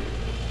தீர்ப்பு.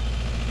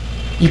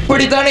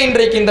 இப்படித்தானே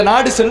இன்றைக்கு இந்த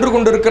நாடு சென்று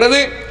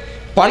கொண்டிருக்கிறது.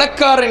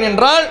 பணக்காரன்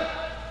என்றால்,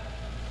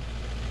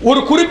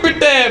 ஒரு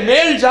குறிப்பிட்ட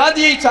மேல்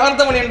ஜாதியை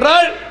சார்ந்தவன்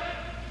என்றால்,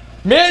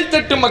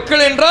 மேல்தட்டு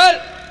மக்கள் என்றால்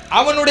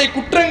அவனுடைய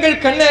குற்றங்கள்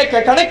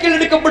கணக்கில்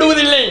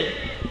எடுக்கப்படுவதில்லை,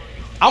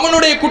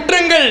 அவனுடைய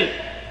குற்றங்கள்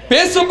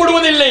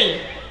பேசப்படுவதில்லை,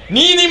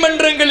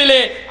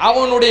 நீதிமன்றங்களிலே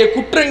அவனுடைய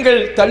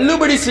குற்றங்கள்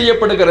தள்ளுபடி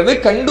செய்யப்படுகிறது,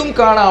 கண்டும்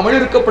காணாமல்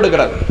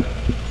இருக்கப்படுகிறது.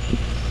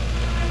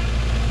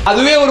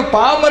 அதுவே ஒரு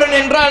பாமரன்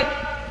என்றால்,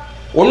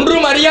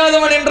 ஒன்றும்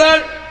அறியாதவன்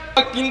என்றால்,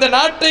 இந்த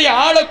நாட்டை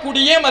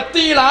ஆளக்கூடிய,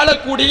 மத்தியில்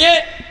ஆளக்கூடிய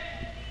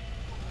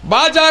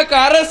பாஜக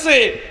அரசு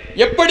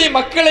எப்படி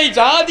மக்களை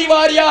ஜாதி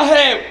வாரியாக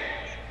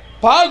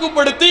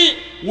பாகுபடுத்தி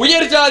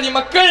உயர் ஜாதி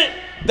மக்கள்,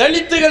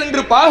 தலித்துகள்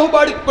என்று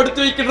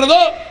பாகுபாடுபடுத்தி வைக்கின்றதோ,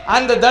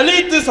 அந்த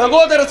தலித்து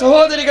சகோதர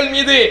சகோதரிகள்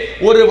மீது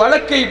ஒரு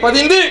வழக்கை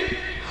பதிந்து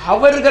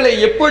அவர்களை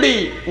எப்படி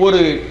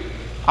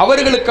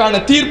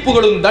அவர்களுக்கான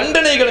தீர்ப்புகளும்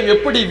தண்டனைகளும்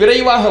எப்படி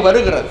விரைவாக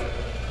வருகிறது.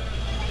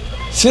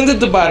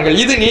 சிந்தித்து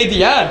பாருங்கள். இது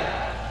நீதியா?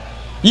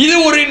 இது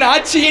ஒரு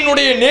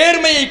ஆட்சியினுடைய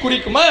நேர்மையை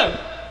குறிக்குமா?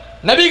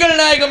 நபிகள்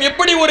நாயகம்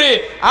எப்படி ஒரு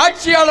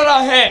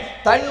ஆட்சியாளராக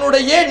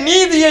தன்னுடைய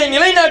நீதியை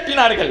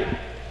நிலைநாட்டினார்கள்?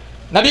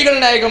 நபிகள்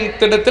நாயகம்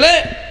திட்டத்தில்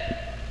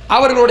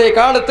அவர்களுடைய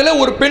காலத்தில்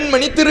ஒரு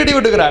பெண்மணி திருடி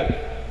விடுகிறார்.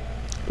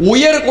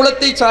 உயர்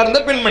குலத்தை சார்ந்த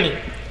பெண்மணி.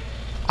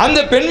 அந்த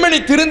பெண்மணி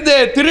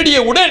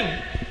திருடியவுடன்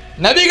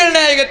நபிகள்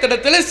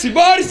நாயகத்திடத்தில்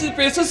சிபாரிசு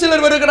பேச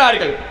சிலர்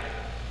வருகிறார்கள்.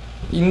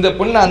 இந்த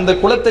பெண் அந்த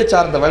குலத்தை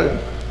சார்ந்தவள்,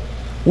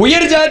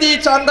 உயர் ஜாதியை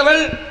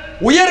சார்ந்தவள்,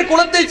 உயர்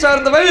குலத்தை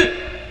சார்ந்தவள்,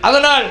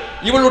 அதனால்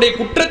இவளுடைய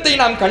குற்றத்தை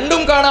நாம்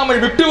கண்டும்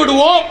காணாமல் விட்டு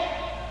விடுவோம்.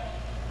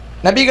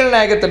 நபிகள்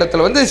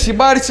நாயகத்திடத்தில்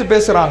சிபாரிசு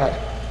பேசுறாங்க.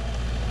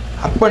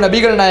 அப்ப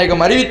நபிகள்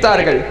நாயகம்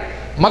அறிவித்தார்கள்,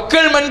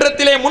 மக்கள்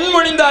மன்றத்திலே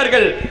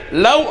முன்மொழிந்தார்கள்,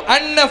 லவ்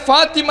அன்ன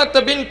ஃபாத்திமத்த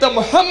பின்த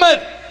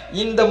முஹம்மத்,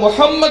 இந்த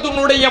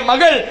முஹம்மதுனுடைய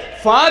மகள்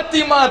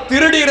ஃபாத்திமா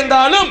திருடி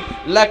இருந்தாலும்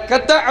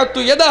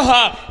லகதஅது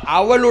யதஹா,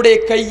 அவளுடைய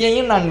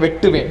கையையும் நான்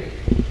வெட்டுவேன்.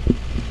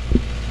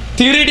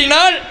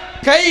 திருடினால்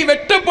கை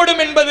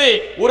வெட்டப்படும் என்பது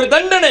ஒரு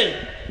தண்டனை.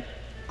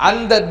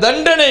 அந்த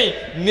தண்டனை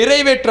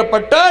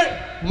நிறைவேற்றப்பட்டால்,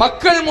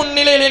 மக்கள்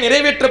முன்னிலையிலே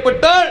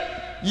நிறைவேற்றப்பட்டால்,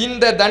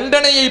 இந்த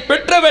தண்டனையை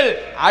பெற்றவள்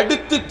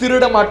அடுத்து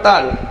திருட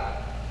மாட்டாள்.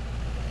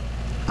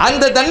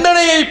 அந்த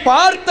தண்டனையை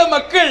பார்த்த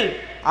மக்கள்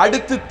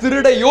அடுத்து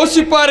திருட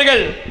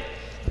யோசிப்பார்கள்.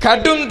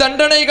 கடும்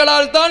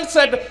தண்டனைகளால் தான்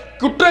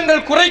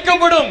குற்றங்கள்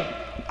குறைக்கப்படும்.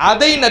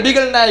 அதை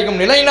நபிகள் நாயகம்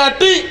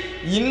நிலைநாட்டி,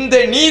 இந்த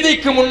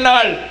நீதிக்கு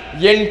முன்னால்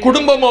என்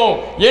குடும்பமோ,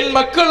 என்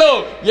மக்களோ,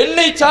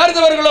 என்னை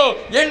சார்ந்தவர்களோ,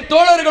 என்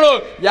தோழர்களோ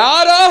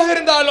யாராக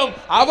இருந்தாலும்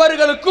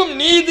அவர்களுக்கும்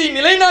நீதி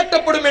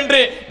நிலைநாட்டப்படும்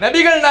என்று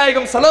நபிகள்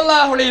நாயகம்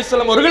ஸல்லல்லாஹு அலைஹி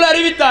வஸல்லம் அவர்கள்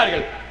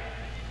அறிவித்தார்கள்.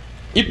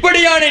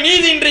 இப்படியான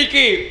நீதி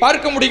இன்றைக்கு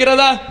பார்க்க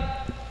முடிகிறதா?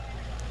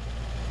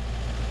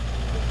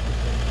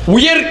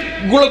 உயர்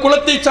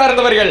குலத்தை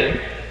சார்ந்தவர்கள்,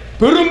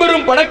 பெரும்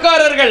பெரும்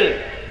பணக்காரர்கள்,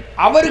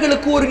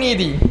 அவர்களுக்கு ஒரு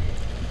நீதி.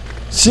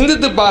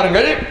 சிந்தித்து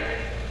பாருங்கள்.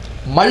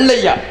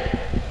 மல்லையா,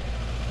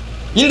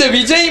 இந்த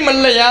விஜய்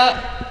மல்லையா,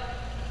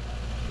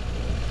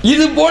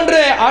 இது போன்ற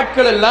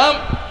ஆட்கள் எல்லாம்,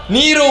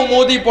 நீரவ்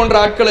மோடி போன்ற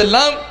ஆட்கள்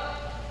எல்லாம்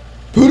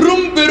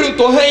பெரும் பெரும்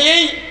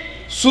தொகையை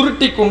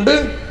சுருட்டி கொண்டு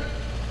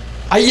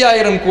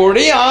 5000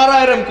 கோடி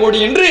 6000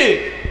 கோடி என்று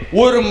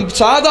ஒரு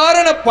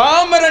சாதாரண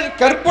பாமரன்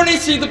கற்பனை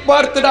செய்து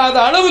பார்த்திடாத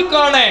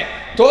அளவுக்கான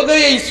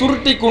தொகையை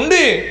சுருட்டி கொண்டு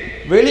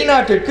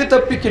வெளிநாட்டிற்கு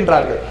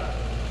தப்பிக்கின்றார்கள்.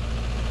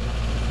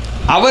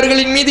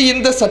 அவர்களின் மீது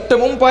எந்த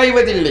சட்டமும்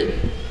பாய்வதில்லை.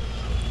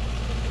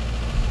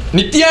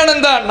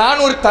 நித்யானந்தா, நான்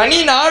ஒரு தனி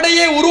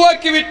நாடையே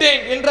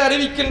உருவாக்கிவிட்டேன் என்று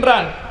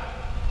அறிவிக்கின்றான்.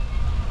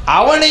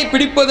 அவனை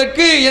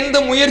பிடிப்பதற்கு எந்த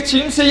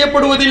முயற்சியும்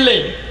செய்யப்படுவதில்லை.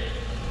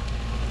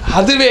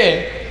 அதுவே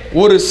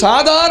ஒரு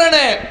சாதாரண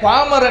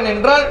பாமரன்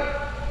என்றால்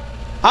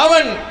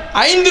அவன்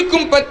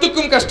 5க்கும்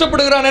 10க்கும்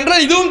கஷ்டப்படுகிறான்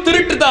என்றால் இதுவும்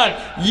திருட்டு தான்.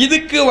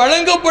 இதுக்கு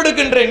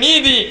வழங்கப்படுகின்ற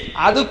நீதி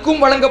அதுக்கும்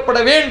வழங்கப்பட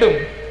வேண்டும்.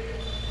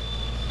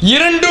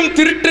 இரண்டும்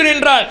திருட்டு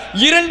என்றால்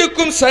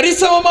இரண்டுக்கும்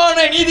சரிசமமான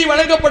நீதி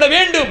வழங்கப்பட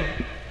வேண்டும்.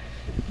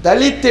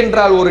 தலித்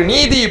என்றால் ஒரு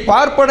நீதி,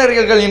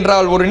 பார்ப்பனர்கள்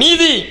என்றால் ஒரு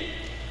நீதி,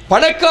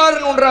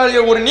 பணக்காரன் என்றால்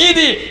ஒரு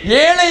நீதி,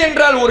 ஏழை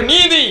என்றால் ஒரு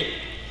நீதி.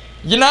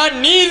 நான்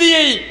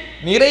நீதியை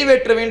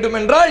நிறைவேற்ற வேண்டும்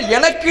என்றால்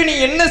எனக்கு நீ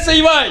என்ன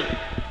செய்வாய்?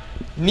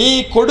 நீ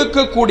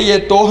கொடுக்கக்கூடிய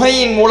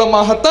தொகையின்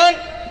மூலமாகத்தான்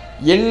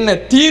என்ன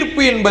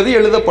தீர்ப்பு என்பது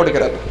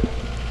எழுதப்படுகிறது.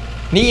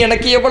 நீ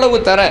எனக்கு எவ்வளவு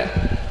தர,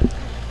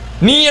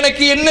 நீ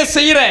எனக்கு என்ன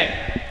செய்கிற,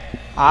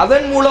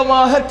 அதன்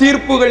மூலமாக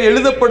தீர்ப்புகள்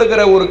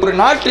எழுதப்படுகிற ஒரு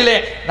நாட்டிலே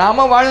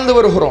நாம வாழ்ந்து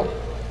வருகிறோம்.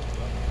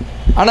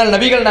 ஆனால்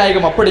நபிகள்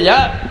நாயகம் அப்படியா?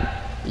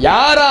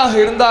 யாராக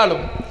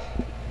இருந்தாலும்,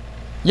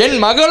 என்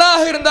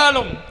மகளாக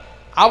இருந்தாலும்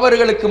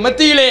அவர்களுக்கு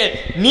மத்தியிலே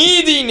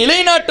நீதி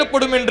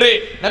நிலைநாட்டப்படும் என்று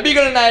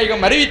நபிகள்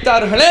நாயகம்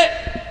அறிவித்தார்களே.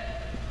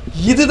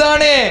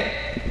 இதுதானே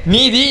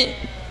நீதி,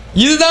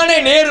 இதுதானே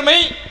நேர்மை,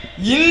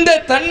 இந்த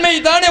தன்மை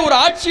தானே ஒரு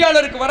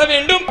ஆட்சியாளருக்கு வர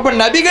வேண்டும். அப்ப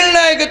நபிகள்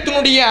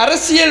நாயகத்தினுடைய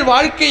அரசியல்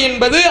வாழ்க்கை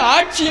என்பது,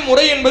 ஆட்சி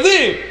முறை என்பது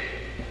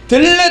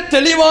தெள்ள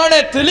தெளிவான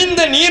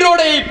தெளிந்த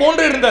நீரோடையை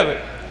போன்று இருந்தது.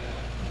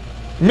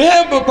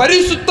 மிக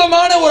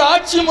பரிசுத்தமான ஒரு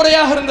ஆட்சி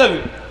முறையாக இருந்தது.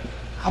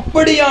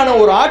 அப்படியான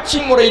ஒரு ஆட்சி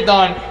முறை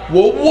தான்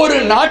ஒவ்வொரு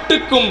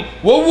நாட்டுக்கும்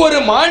ஒவ்வொரு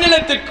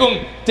மாநிலத்திற்கும்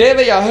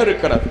தேவையாக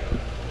இருக்கிறது.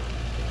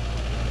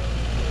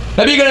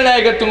 நபிகள்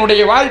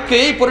நாயகத்தினுடைய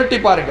வாழ்க்கையை புரட்டி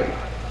பாருங்கள்.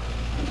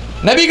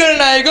 நபிகள்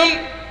நாயகம்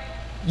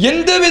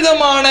எந்த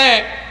விதமான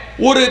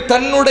ஒரு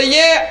தன்னுடைய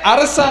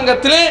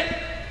அரசாங்கத்திலே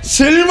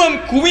செல்வம்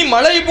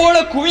மலை போல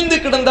குவிந்து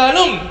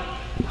கிடந்தாலும்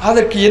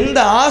அதற்கு எந்த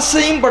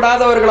ஆசையும்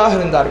படாதவர்களாக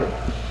இருந்தார்கள்.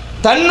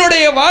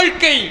 தன்னுடைய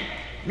வாழ்க்கை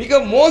மிக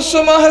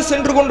மோசமாக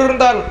சென்று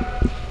கொண்டிருந்தாலும்,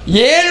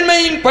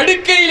 ஏழ்மையின்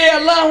படுக்கையிலே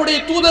அல்லாஹ்வுடைய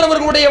தூதர்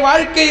அவர்களுடைய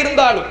வாழ்க்கை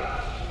இருந்தாலும்,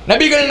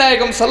 நபிகள்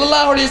நாயகம்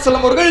ஸல்லல்லாஹு அலைஹி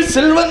வஸல்லம் அவர்கள்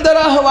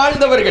செல்வந்தராக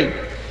வாழ்ந்தவர்கள்.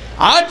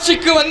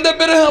 ஆட்சிக்கு வந்த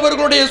பிறகு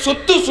அவர்களுடைய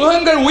சொத்து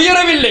சுகங்கள்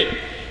உயரவில்லை,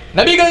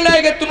 நபிகள்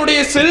நாயகத்தினுடைய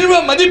செல்வ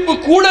மதிப்பு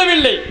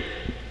கூடவில்லை.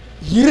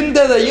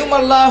 இருந்ததையும்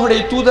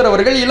அல்லாஹ்வுடைய தூதர்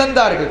அவர்கள்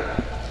இழந்தார்கள்.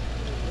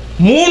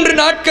 3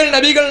 நாட்கள்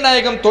நபிகள்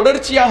நாயகம்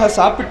தொடர்ச்சியாக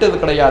சாப்பிட்டது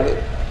கிடையாது.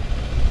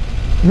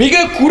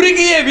 மிக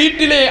குறுகிய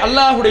வீட்டிலே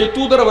அல்லாஹ்வுடைய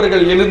தூதர்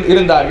அவர்கள்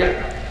இருந்தார்கள்.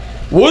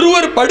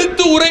 ஒருவர்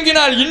படுத்து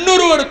உறங்கினால்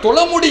இன்னொருவர் தொழ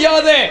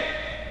முடியாத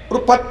ஒரு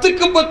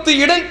 10க்கு 10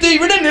 இடத்தை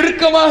விட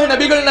நெருக்கமாக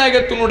நபிகள்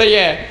நாயகத்தினுடைய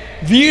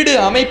வீடு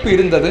அமைப்பு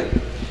இருந்தது.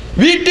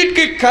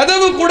 வீட்டிற்கு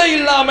கதவு கூட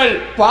இல்லாமல்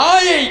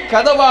பாயை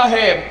கதவாக,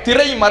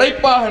 திரை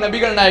மறைப்பாக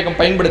நபிகள் நாயகம்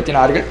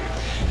பயன்படுத்தினார்கள்.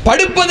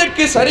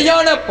 படுப்பதற்கு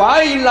சரியான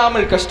பாய்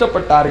இல்லாமல்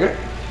கஷ்டப்பட்டார்கள்.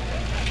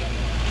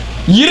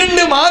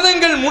 2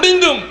 மாதங்கள்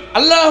முடிந்தும்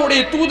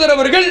அல்லாஹ்வுடைய தூதர்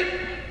அவர்கள்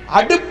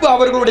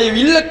அவர்களுடைய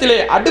இல்லத்திலே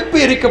அடுப்பு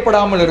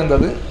எரிக்கப்படாமல்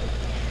இருந்தது.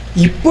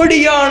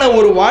 இப்படியான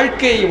ஒரு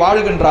வாழ்க்கையை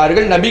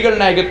வாழ்கின்றார்கள்.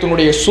 நபிகள்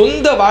நாயகத்தினுடைய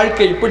சொந்த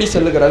வாழ்க்கை இப்படி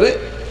செல்லுகிறது.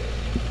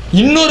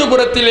 இன்னொரு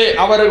புறத்திலே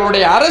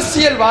அவர்களுடைய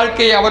அரசியல்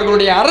வாழ்க்கையை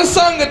அவர்களுடைய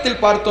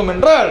அரசாங்கத்தில் பார்த்தோம்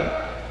என்றால்,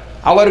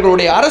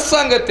 அவர்களுடைய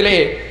அரசாங்கத்திலே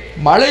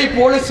மழை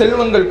போல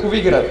செல்வங்கள்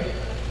குவிகிறது.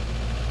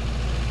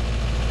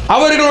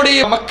 அவர்களுடைய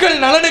மக்கள்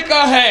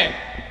நலனுக்காக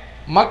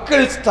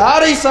மக்கள்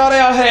சாறை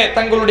சாறையாக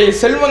தங்களுடைய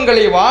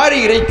செல்வங்களை வாரி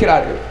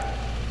இறைக்கிறார்கள்.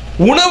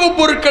 உணவுப்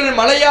பொருட்கள்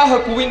மழையாக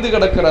குவிந்து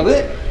கிடக்கிறது,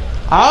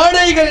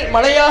 ஆடைகள்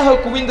மழையாக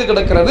குவிந்து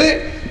கிடக்கிறது.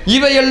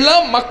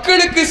 இவையெல்லாம்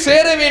மக்களுக்கு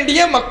சேர வேண்டிய,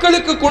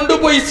 மக்களுக்கு கொண்டு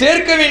போய்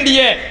சேர்க்க வேண்டிய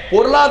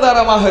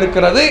பொருளாதாரமாக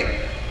இருக்கிறது.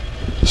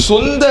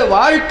 சொந்த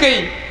வாழ்க்கை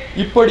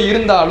இப்படி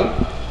இருந்தாலும்,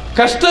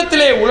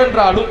 கஷ்டத்திலே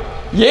உழன்றாலும்,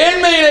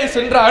 ஏழ்மையிலே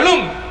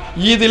சென்றாலும்,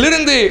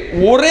 இதிலிருந்து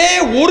ஒரே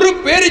ஒரு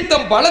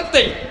பேரித்தம்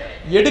பலத்தை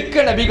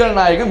எடுக்க நபிகள்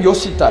நாயகம்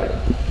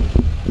யோசித்தார்கள்.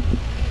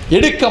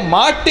 எடுக்க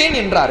மாட்டேன்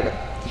என்றார்கள்.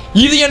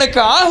 இது எனக்கு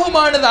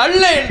ஆகுமானது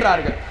அல்ல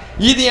என்றார்கள்.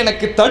 இது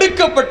எனக்கு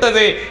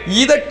தடுக்கப்பட்டது.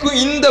 இதற்கும்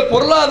இந்த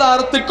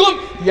பொருளாதாரத்துக்கும்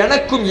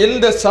எனக்கும்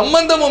எந்த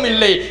சம்பந்தமும்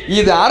இல்லை.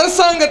 இது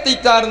அரசாங்கத்தை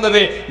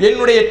சார்ந்தது.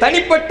 என்னுடைய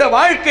தனிப்பட்ட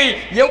வாழ்க்கை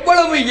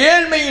எவ்வளவு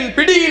ஏழ்மையின்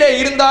பிடியிலே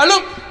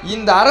இருந்தாலும்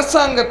இந்த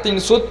அரசாங்கத்தின்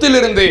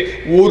சொத்திலிருந்து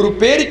ஒரு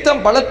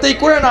பேரித்தம் பழத்தை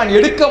கூட நான்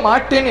எடுக்க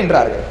மாட்டேன்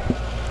என்றார்கள்.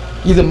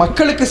 இது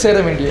மக்களுக்கு சேர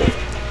வேண்டியது,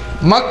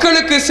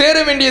 மக்களுக்கு சேர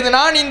வேண்டியது.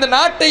 நான் இந்த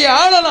நாட்டை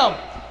ஆளலாம்,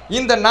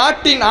 இந்த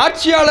நாட்டின்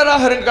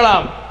ஆட்சியாளராக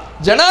இருக்கலாம்,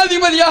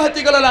 ஜனாதிபதியாக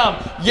திகழலாம்,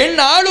 என்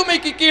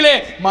ஆளுமைக்கு கீழே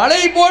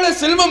மலை போல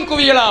செல்வம்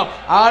குவியலாம்,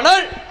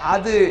 ஆனால்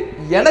அது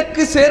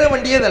எனக்கு சேர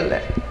வேண்டியதல்ல.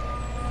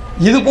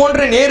 இது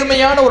போன்ற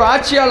நேர்மையான ஒரு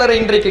ஆட்சியாளரை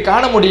இன்றைக்கு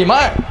காண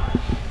முடியுமா?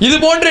 இது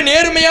போன்ற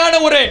நேர்மையான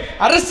ஒரு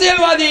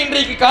அரசியல்வாதியை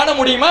இன்றைக்கு காண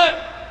முடியுமா?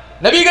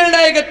 நபிகள்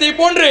நாயகத்தை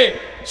போன்று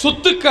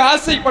சொத்துக்கு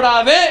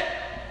ஆசைப்படாத,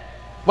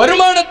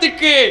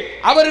 வருமானத்துக்கு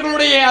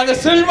அவர்களுடைய அந்த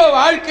செல்வ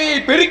வாழ்க்கையை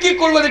பெருக்கிக்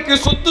கொள்வதற்கு,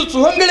 சொத்து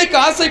சுகங்களுக்கு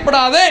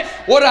ஆசைப்படாத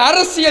ஒரு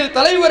அரசியல்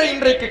தலைவரை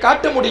இன்றைக்கு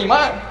காட்ட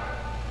முடியுமா?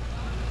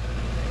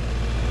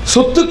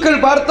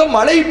 சொத்துக்கள் பார்த்த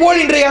மலை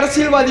போல் இன்றைய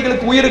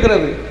அரசியல்வாதிகளுக்கு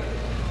உயர்கிறது.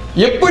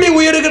 எப்படி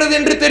உயர்கிறது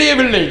என்று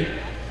தெரியவில்லை.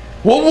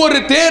 ஒவ்வொரு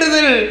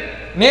தேர்தல்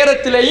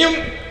நேரத்திலேயும்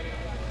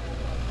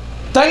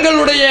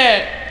தங்களுடைய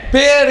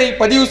பெயரை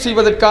பதிவு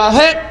செய்வதற்காக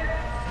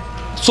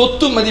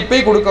சொத்து மதிப்பை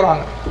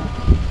கொடுக்கிறாங்க.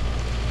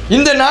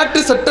 இந்த நாட்டு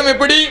சட்டம்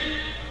எப்படி?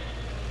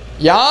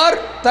 யார்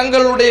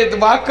தங்களுடைய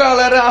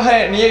வாக்காளராக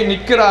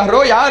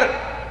நிற்கிறாரோ, யார்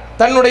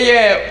தன்னுடைய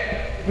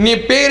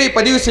பேரை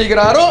பதிவு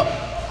செய்கிறாரோ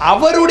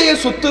அவருடைய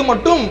சொத்து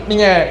மட்டும்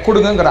நீங்க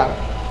கொடுங்கிறாங்க.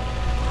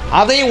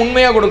 அதையும்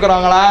உண்மையா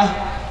கொடுக்குறாங்களா?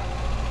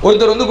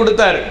 ஒருத்தர் வந்து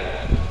கொடுத்தாரு,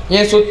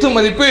 என் சொத்து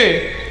மதிப்பு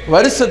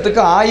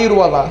வருஷத்துக்கு 1000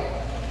 ரூபா தான்.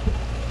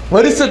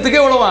 வருஷத்துக்கு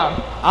எவ்வளவா?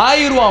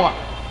 1000 ரூபாவா?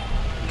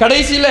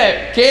 கடைசியில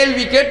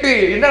கேள்வி கேட்டு,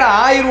 என்னடா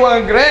 1000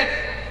 ரூபாங்கிற,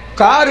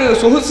 காரு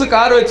சொகுசு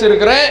கார்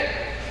வச்சிருக்கிறேன்,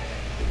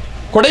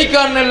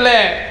 கொடைக்கானல்ல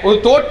ஒரு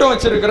தோட்டம்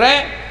வச்சிருக்கிறேன்,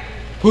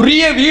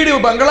 பெரிய வீடு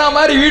பங்களா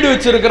மாதிரி வீடு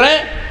வச்சிருக்கிறேன்,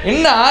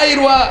 என்ன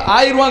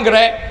 1000 ரூபாங்கிற?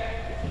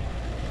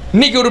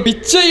 இன்னைக்கு ஒரு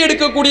பிச்சை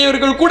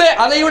எடுக்கக்கூடியவர்கள் கூட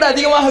அதை விட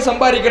அதிகமாக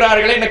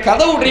சம்பாதிக்கிறார்களே, என்ன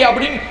கதை விடுறியா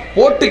அப்படின்னு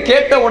போட்டு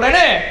கேட்ட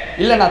உடனே,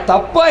 இல்லை நான்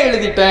தப்பா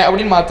எழுதிட்டேன்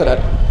அப்படின்னு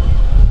மாத்துறாரு.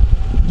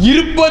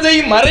 இருப்பதை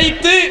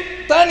மறைத்து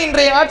தான்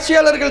இன்றைய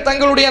ஆட்சியாளர்கள்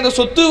தங்களுடைய அந்த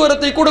சொத்து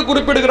வரத்தை கூட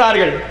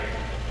குறிப்பிடுகிறார்கள்.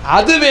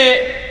 அதுவே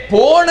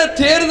போன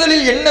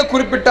தேர்தலில் என்ன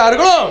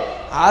குறிப்பிட்டார்களோ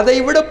அதை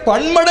விட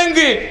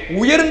பன்மடங்கு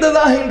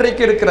உயர்ந்ததாக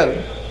இன்றைக்கு இருக்கிறது.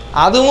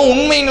 அதுவும்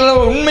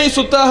உண்மை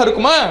சொத்தாக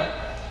இருக்குமா?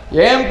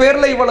 என்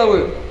பேர்ல இவ்வளவு,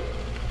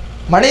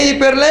 மனைவி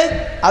பேர்ல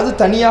அது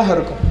தனியாக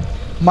இருக்கும்,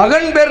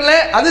 மகன் பேர்ல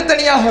அது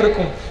தனியாக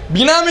இருக்கும்,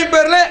 பினாமி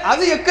பேர்ல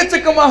அது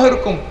எக்கச்சக்கமாக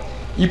இருக்கும்.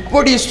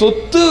 இப்படி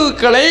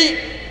சொத்துக்களை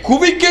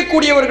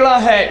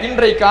குவிக்கக்கூடியவர்களாக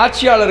இன்றைக்கு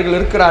ஆட்சியாளர்கள்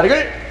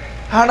இருக்கிறார்கள்.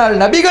 ஆனால்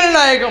நபிகள்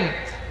நாயகம்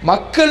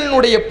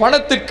மக்களுடைய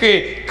பணத்துக்கு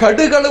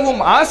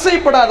கடுகளவும்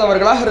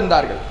ஆசைப்படாதவர்களாக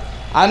இருந்தார்கள்.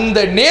 அந்த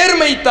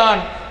நேர்மை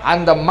தான்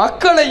அந்த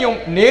மக்களையும்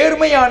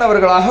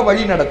நேர்மையானவர்களாக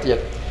வழி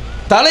நடத்தியது.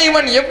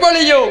 தலைவன்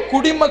எவ்வளியோ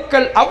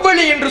குடிமக்கள்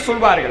அவ்வளி என்று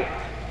சொல்வார்கள்.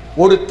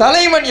 ஒரு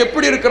தலைவன்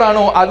எப்படி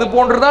இருக்கிறானோ அது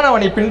போன்றுதான்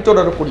அவனை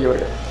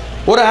பின்தொடரக்கூடியவர்கள்.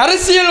 ஒரு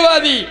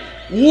அரசியல்வாதி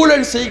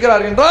ஊழல்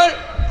செய்கிறார் என்றால்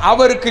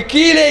அவருக்கு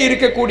கீழே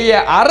இருக்கக்கூடிய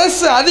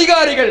அரசு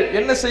அதிகாரிகள்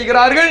என்ன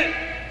செய்கிறார்கள்?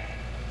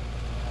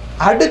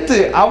 அடுத்து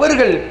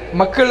அவர்கள்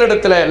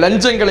மக்களிடத்தில்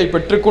லஞ்சங்களை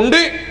பெற்றுக்கொண்டு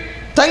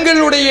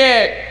தங்களுடைய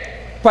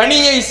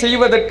பணியை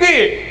செய்வதற்கு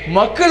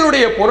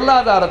மக்களுடைய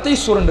பொருளாதாரத்தை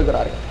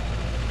சுரண்டுகிறார்கள்.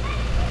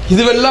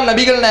 இதுவெல்லாம்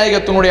நபிகள்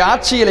நாயகத்தினுடைய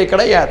ஆட்சியிலே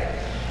கிடையாது.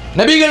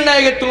 நபிகள்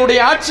நாயகத்தினுடைய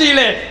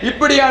ஆட்சியிலே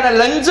இப்படியான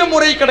லஞ்ச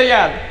முறை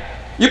கிடையாது.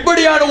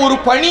 இப்படியான ஒரு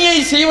பணியை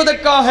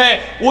செய்வதற்காக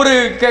ஒரு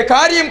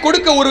காரியம்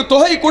கொடுக்க ஒரு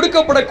தொகை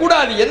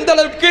கொடுக்கப்படக்கூடாது. எந்த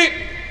அளவுக்கு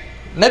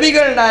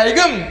நபிகள்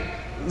நாயகம்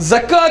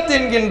ஜக்காத்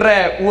என்கின்ற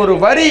ஒரு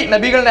வரி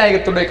நபிகள்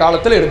நாயகத்துடைய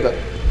காலத்தில் இருந்தது.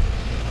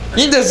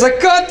 இந்த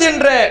ஜக்காத்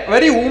என்ற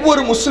வரி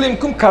ஒவ்வொரு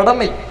முஸ்லிம்க்கும்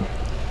கடமை.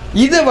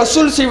 இதை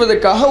வசூல்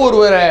செய்வதற்காக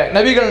ஒருவரை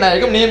நபிகள்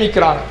நாயகம்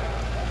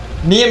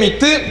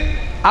நியமித்து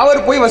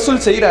அவர் போய்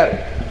வசூல் செய்கிறார்.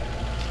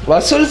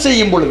 வசூல்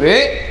செய்யும் பொழுது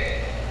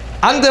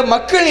அந்த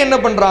மக்கள் என்ன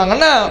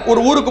பண்றாங்கன்னா, ஒரு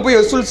ஊருக்கு போய்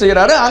வசூல்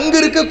செய்கிறாரு. அங்க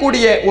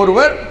இருக்கக்கூடிய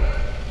ஒருவர்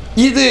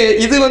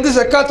இது வந்து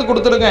ஜக்காத்து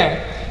கொடுத்துருங்க,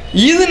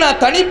 இது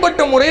நான்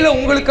தனிப்பட்ட முறையில்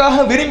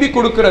உங்களுக்காக விரும்பி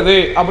கொடுக்கிறது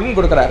அப்படின்னு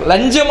கொடுக்கிறார்.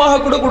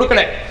 லஞ்சமாக கூட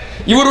கொடுக்கல,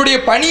 இவருடைய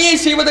பணியை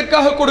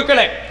செய்வதற்காக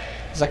கொடுக்கல.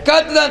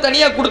 ஜக்காத்து தான்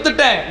தனியாக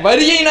கொடுத்துட்டேன்,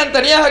 வரியை நான்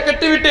தனியாக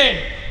கட்டிவிட்டேன்,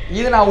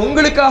 இது நான்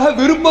உங்களுக்காக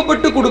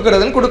விருப்பப்பட்டு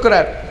கொடுக்கிறதுன்னு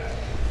கொடுக்கிறார்.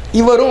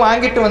 இவரும்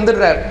வாங்கிட்டு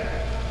வந்துடுறார்.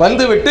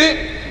 வந்துவிட்டு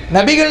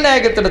நபிகள்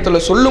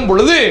நாயகத்திடத்தில் சொல்லும்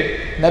பொழுது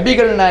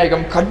நபிகள்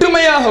நாயகம்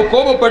கடுமையாக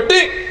கோபப்பட்டு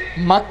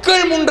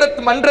மக்கள்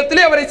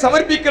மன்றத்திலே அவரை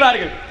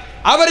சமர்ப்பிக்கிறார்கள்,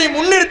 அவரை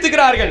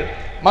முன்னிறுத்துகிறார்கள்.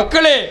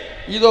 மக்களே,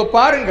 இதோ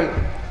பாருங்கள்,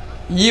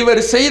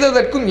 இவர்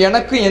செய்ததற்கும்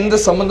எனக்கும் எந்த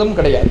சம்பந்தமும்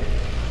கிடையாது.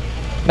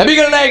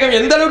 நபிகள் நாயகம்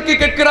எந்த அளவுக்கு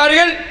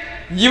கேட்கிறார்கள்?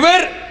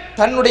 இவர்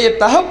தன்னுடைய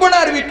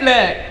தகப்பனார் வீட்டில்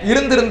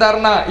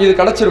இருந்திருந்தார்னா இது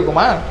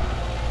கிடைச்சிருக்குமா?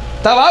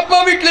 தவாப்பா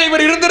வீட்டில்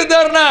இவர்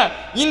இருந்திருந்தார்னா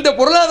இந்த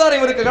பொருளாதாரம்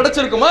இவருக்கு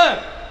கிடைச்சிருக்குமா?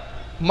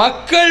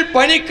 மக்கள்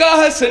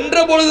பணிக்காக சென்ற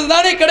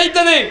பொழுதுதானே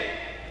கிடைத்தது.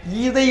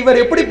 இதை இவர்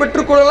எப்படி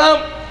பெற்றுக்கொள்ளலாம்?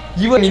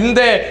 இவர்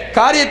இந்த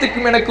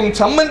காரியத்துக்கும் எனக்கும்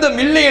சம்பந்தம்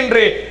இல்லை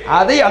என்று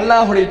அதை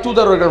அல்லாஹ்வுடைய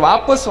தூதர்கள்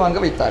வாபஸ் வாங்க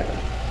வைத்தார்கள்.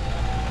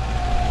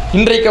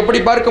 இன்றைக்கு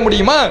அப்படி பார்க்க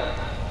முடியுமா?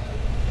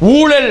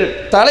 ஊழல்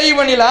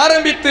தலைவனில்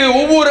ஆரம்பித்து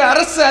ஒவ்வொரு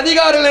அரசு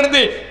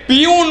அதிகாரியிலிருந்து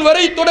பியூன்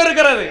வரை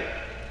தொடர்கிறது.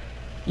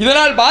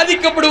 இதனால்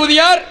பாதிக்கப்படுவது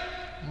யார்?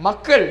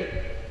 மக்கள்.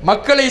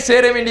 மக்களை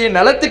சேர வேண்டிய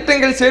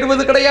நலத்திட்டங்கள்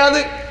சேருவது கிடையாது,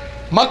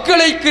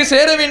 மக்களுக்கு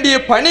சேர வேண்டிய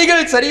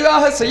பணிகள்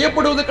சரியாக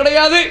செய்யப்படுவது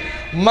கிடையாது.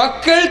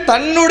 மக்கள்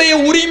தன்னுடைய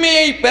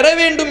உரிமையை பெற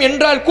வேண்டும்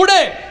என்றால் கூட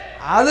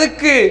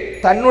அதுக்கு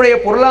தன்னுடைய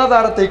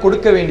பொருளாதாரத்தை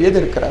கொடுக்க வேண்டியது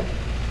இருக்கிறது.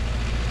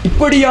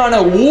 இப்படியான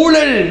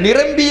ஊழல்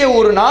நிரம்பிய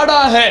ஒரு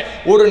நாடாக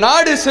ஒரு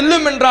நாடு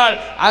செல்லும் என்றால்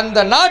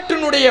அந்த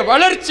நாட்டினுடைய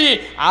வளர்ச்சி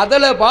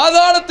அதல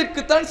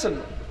பாதாளத்துக்குத்தான்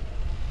செல்லும்.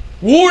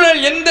 ஊழல்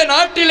எந்த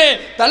நாட்டிலே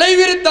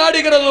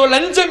தலைவிரித்தாடுகிறதோ,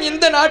 லஞ்சம்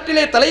எந்த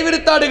நாட்டிலே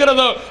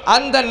தலைவிரித்தாடுகிறதோ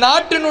அந்த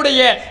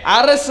நாட்டினுடைய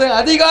அரசு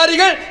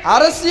அதிகாரிகள்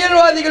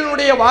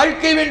அரசியல்வாதிகளுடைய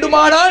வாழ்க்கை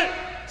வேண்டுமானால்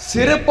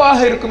சிறப்பாக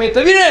இருக்குமே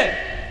தவிர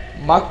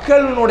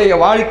மக்களுடைய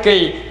வாழ்க்கை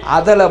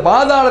அதல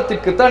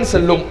பாதாளத்துக்குத்தான்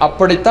செல்லும்.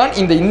 அப்படித்தான்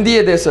இந்த இந்திய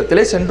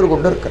தேசத்திலே சென்று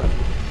கொண்டிருக்கிறது.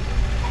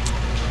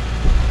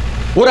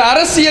 ஒரு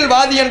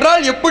அரசியல்வாதி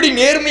என்றால் எப்படி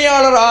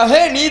நேர்மையாளராக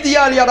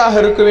நீதியாளராக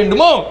இருக்க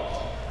வேண்டுமோ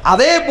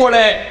அதே போல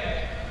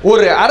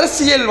ஒரு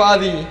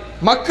அரசியல்வாதி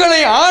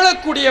மக்களை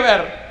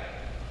ஆளக்கூடியவர்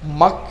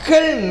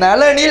மக்கள்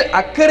நலனில்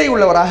அக்கறை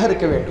உள்ளவராக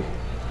இருக்க வேண்டும்.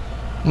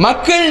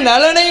 மக்கள்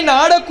நலனை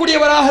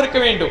நாடக்கூடியவராக இருக்க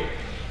வேண்டும்.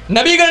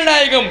 நபிகள்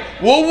நாயகம்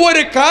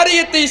ஒவ்வொரு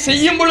காரியத்தை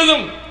செய்யும்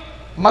பொழுதும்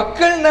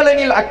மக்கள்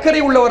நலனில்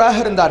அக்கறை உள்ளவராக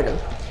இருந்தார்கள்.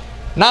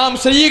 நாம்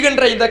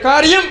செய்கின்ற இந்த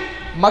காரியம்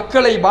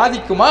மக்களை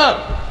பாதிக்குமா,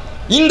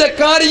 இந்த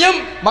காரியம்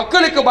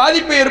மக்களுக்கு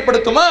பாதிப்பை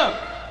ஏற்படுத்துமா,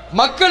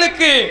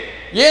 மக்களுக்கு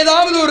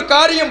ஏதாவது ஒரு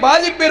காரியம்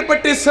பாதிப்பு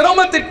ஏற்பட்டு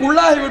சிரமத்திற்கு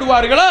உள்ளாகி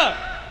விடுவார்களா,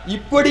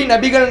 இப்படி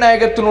நபிகள்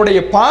நாயகத்தினுடைய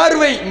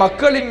பார்வை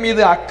மக்களின்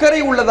மீது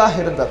அக்கறை உள்ளதாக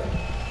இருந்தது.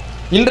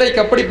 இன்றைக்கு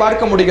அப்படி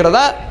பார்க்க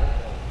முடிகிறதா?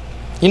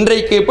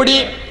 இன்றைக்கு எப்படி?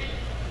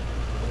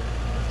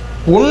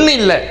 ஒன்றும்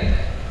இல்லை,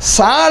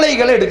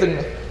 சாலைகளை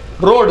எடுத்துங்க,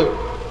 ரோடு.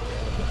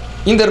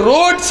 இந்த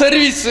ரோட்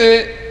சர்வீஸ்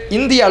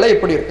இந்தியாவில்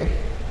எப்படி இருக்கு?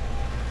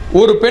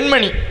 ஒரு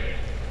பெண்மணி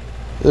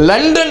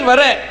லண்டன்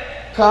வர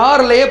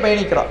கார்லேயே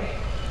பயணிக்கிறார்.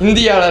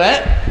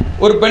 இந்தியாவில்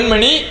ஒரு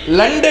பெண்மணி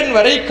லண்டன்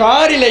வரை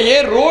காரிலேயே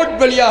ரோட்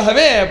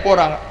வழியாகவே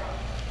போறாங்க.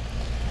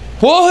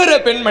 போகிற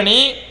பெண்மணி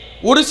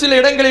ஒரு சில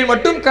இடங்களில்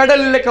மட்டும்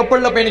கடலில்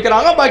கப்பலில்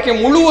பயணிக்கிறாங்க, பாக்கி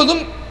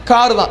முழுவதும்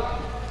கார் தான்.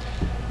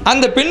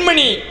 அந்த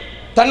பெண்மணி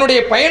தன்னுடைய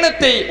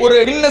பயணத்தை ஒரு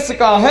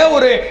கின்னஸுக்காக,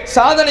 ஒரு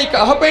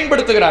சாதனைக்காக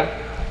பயன்படுத்துகிறார்.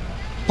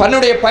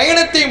 தன்னுடைய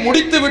பயணத்தை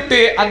முடித்துவிட்டு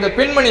அந்த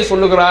பெண்மணி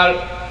சொல்லுகிறாள்,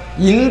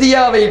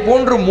 இந்தியாவை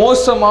போன்று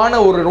மோசமான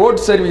ஒரு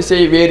ரோட்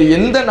சர்வீஸை வேறு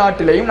எந்த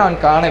நாட்டிலையும் நான்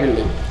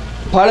காணவில்லை.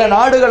 பல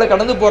நாடுகளை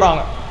கடந்து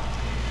போறாங்க,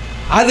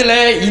 அதுல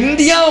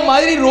இந்தியா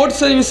மாதிரி ரோட்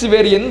சர்வீஸ்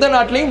வேறு எந்த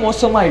நாட்டிலையும்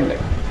மோசமா இல்லை.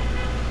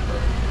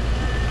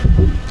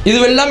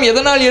 இதுவெல்லாம்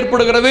எதனால்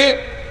ஏற்படுகிறது?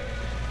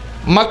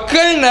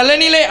 மக்கள்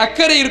நலனிலே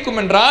அக்கறை இருக்கும்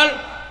என்றால்,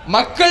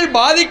 மக்கள்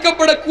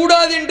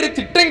பாதிக்கப்படக்கூடாது என்று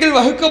திட்டங்கள்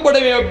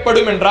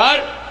வகுக்கப்படும்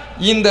என்றால்,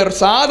 இந்த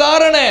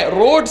சாதாரண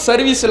ரோட்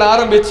சர்வீஸில்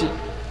ஆரம்பிச்சு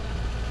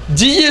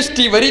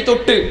ஜிஎஸ்டி வரி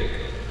தொட்டு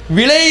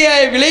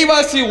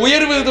விலைவாசி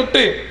உயர்வு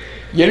தொட்டு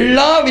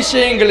எல்லா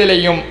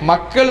விஷயங்களிலேயும்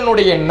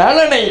மக்களுடைய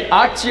நலனை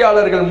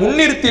ஆட்சியாளர்கள்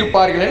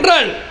முன்னிறுத்தியிருப்பார்கள்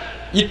என்றால்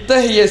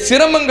இத்தகைய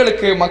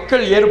சிரமங்களுக்கு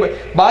மக்கள்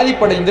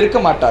பாதிப்படைந்திருக்க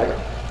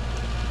மாட்டார்கள்.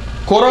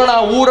 கொரோனா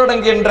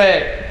ஊரடங்கு என்ற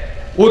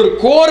ஒரு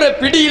கோர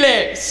பிடியிலே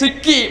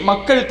சிக்கி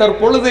மக்கள்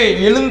தற்பொழுது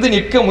எழுந்து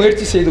நிற்க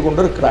முயற்சி செய்து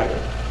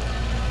கொண்டிருக்கிறார்கள்.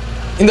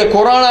 இந்த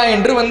கொரோனா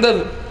என்று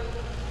வந்தது,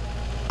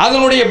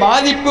 அதனுடைய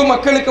பாதிப்பு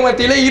மக்களுக்கு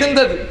மத்தியிலே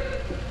இருந்தது.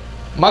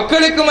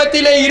 மக்களுக்கு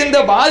மத்தியிலே இருந்த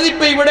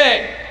பாதிப்பை விட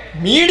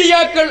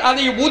மீடியாக்கள்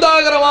அதை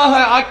பூதாகரமாக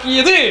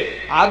ஆக்கியது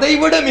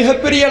அதைவிட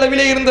மிகப்பெரிய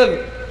அளவிலே இருந்தது.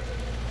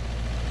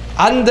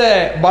 அந்த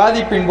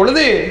பாதிப்பின்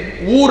பொழுது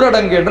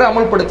ஊரடங்கு என்று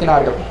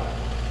அமல்படுத்தினார்கள்.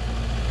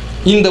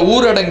 இந்த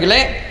ஊரடங்கில்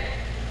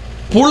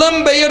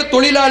புலம்பெயர்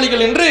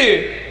தொழிலாளிகள் என்று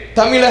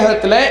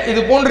தமிழகத்தில்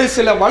இது போன்று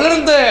சில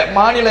வளர்ந்த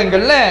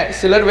மாநிலங்களில்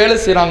சிலர் வேலை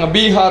செய்கிறாங்க.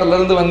 பீகார்ல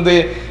இருந்து வந்து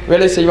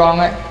வேலை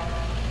செய்வாங்க.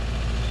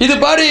 இது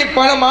மாதிரி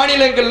பல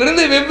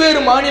மாநிலங்களிலிருந்து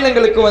வெவ்வேறு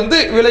மாநிலங்களுக்கு வந்து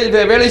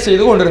வேலை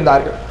செய்து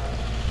கொண்டிருந்தார்கள்.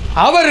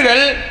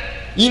 அவர்கள்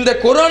இந்த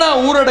கொரோனா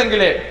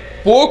ஊரடங்கிலே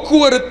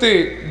போக்குவரத்து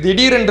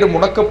திடீரென்று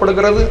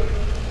முடக்கப்படுகிறது.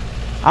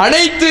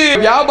 அனைத்து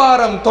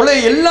வியாபாரம்,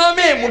 தொழில்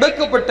எல்லாமே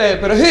முடக்கப்பட்ட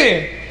பிறகு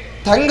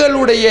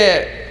தங்களுடைய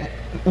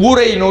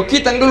ஊரை நோக்கி,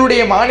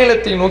 தங்களுடைய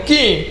மாநிலத்தை நோக்கி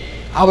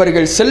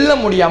அவர்கள் செல்ல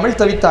முடியாமல்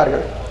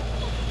தவித்தார்கள்.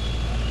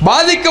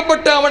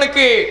 பாதிக்கப்பட்ட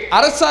அவனுக்கு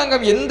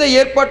அரசாங்கம் எந்த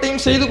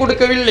ஏற்பாட்டையும் செய்து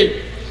கொடுக்கவில்லை.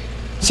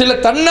 சில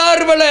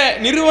தன்னார்வல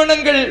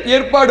நிறுவனங்கள்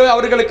ஏற்பாடு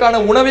அவர்களுக்கான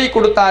உணவை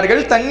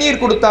கொடுத்தார்கள்,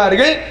 தண்ணீர்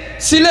கொடுத்தார்கள்,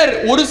 சிலர்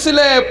ஒரு சில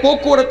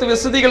போக்குவரத்து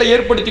வசதிகளை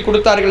ஏற்படுத்தி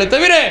கொடுத்தார்களே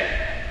தவிர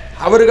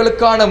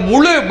அவர்களுக்கான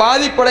முழு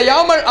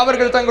பாதிப்படையாமல்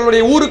அவர்கள்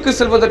தங்களுடைய ஊருக்கு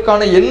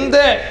செல்வதற்கான எந்த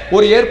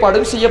ஒரு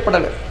ஏற்பாடும்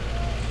செய்யப்படலை.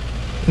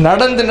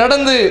 நடந்து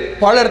நடந்து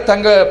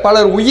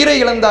பலர் உயிரை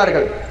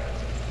இழந்தார்கள்.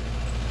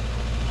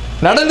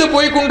 நடந்து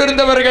போய்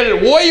கொண்டிருந்தவர்கள்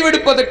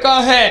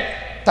ஓய்வெடுப்பதற்காக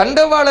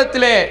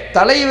தண்டவாளத்திலே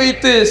தலை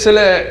வைத்து சில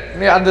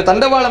அந்த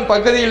தண்டவாளம்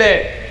பகுதியிலே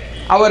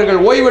அவர்கள்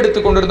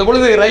ஓய்வெடுத்துக் கொண்டிருந்த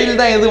பொழுது ரயில்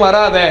தான் எதுவும்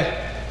வராத,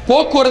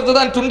 போக்குவரத்து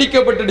தான்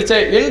துண்டிக்கப்பட்டுடுச்சே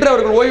என்று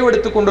அவர்கள்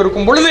ஓய்வெடுத்துக்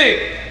கொண்டிருக்கும் பொழுது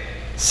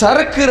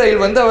சரக்கு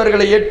ரயில் வந்து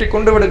அவர்களை ஏற்றி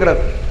கொண்டு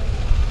விடுகிறது.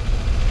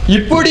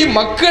 இப்படி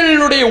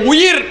மக்களுடைய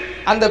உயிர்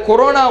அந்த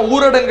கொரோனா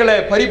ஊரடங்களை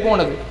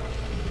பறிபோனது.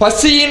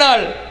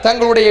 பசியினால்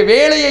தங்களுடைய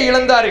வேலையை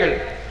இழந்தார்கள்.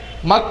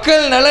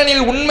 மக்கள்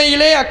நலனில்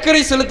உண்மையிலே அக்கறை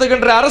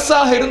செலுத்துகின்ற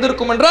அரசாக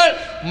இருந்திருக்கும் என்றால்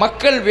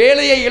மக்கள்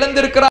வேலையை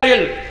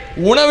இழந்திருக்கிறார்கள்,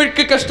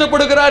 உணவிற்கு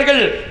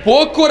கஷ்டப்படுகிறார்கள்,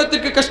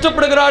 போக்குவரத்துக்கு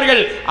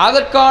கஷ்டப்படுகிறார்கள்.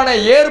 அதற்கான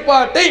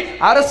ஏற்பாட்டை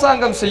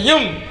அரசாங்கம்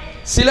செய்யும்.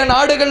 சில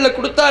நாடுகளில்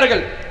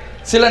கொடுத்தார்கள்.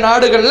 சில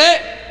நாடுகளில்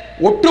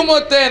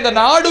ஒட்டுமொத்த இந்த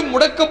நாடு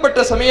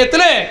முடக்கப்பட்ட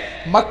சமயத்தில்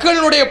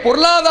மக்களுடைய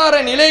பொருளாதார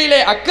நிலையிலே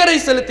அக்கறை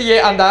செலுத்திய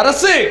அந்த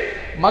அரசு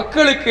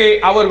மக்களுக்கு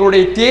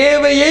அவர்களுடைய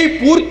தேவையை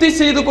பூர்த்தி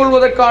செய்து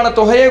கொள்வதற்கான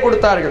தொகையை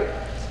கொடுத்தார்கள்.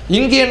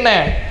 இங்கு என்ன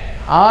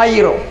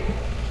 1000,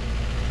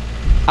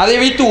 அதை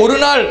வைத்து ஒரு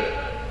நாள்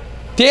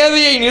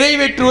தேவையை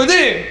நிறைவேற்றுவது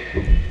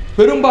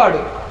பெரும்பாடு.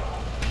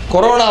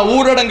 கொரோனா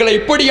ஊரடங்களை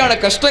இப்படியான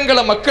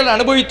கஷ்டங்களை மக்கள்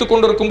அனுபவித்துக்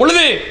கொண்டிருக்கும்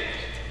பொழுது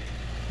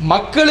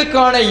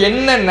மக்களுக்கான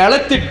என்ன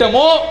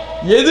நலத்திட்டமோ,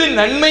 எது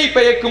நன்மை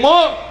பயக்குமோ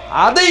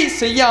அதை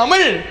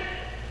செய்யாமல்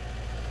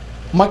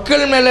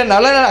மக்கள் மேல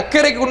நல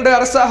அக்கறை கொண்ட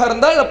அரசாக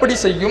இருந்தால் அப்படி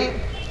செய்யும்.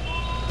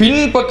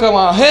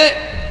 பின்பக்கமாக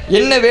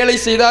என்ன வேலை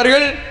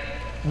செய்தார்கள்?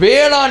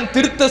 வேளாண்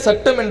திருத்த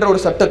சட்டம் என்ற ஒரு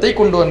சட்டத்தை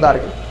கொண்டு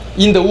வந்தார்கள்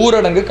இந்த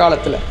ஊரடங்கு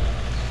காலத்தில்.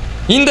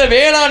 இந்த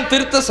வேளாண்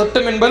திருத்த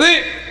சட்டம் என்பது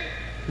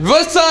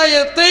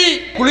விவசாயத்தை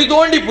குழி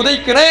தோண்டி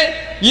புதைக்கிற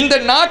இந்த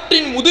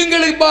நாட்டின்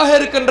முதுகெலும்பாக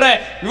இருக்கின்ற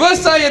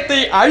விவசாயத்தை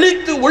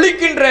அழித்து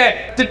ஒழிக்கின்ற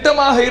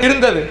திட்டமாக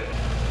இருந்தது.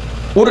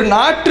 ஒரு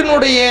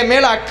நாட்டினுடைய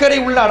மேல அக்கறை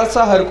உள்ள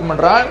அரசாக இருக்கும்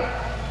என்றால்,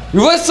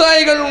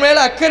 விவசாயிகள் மேல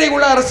அக்கறை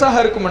உள்ள அரசாக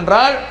இருக்கும்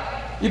என்றால்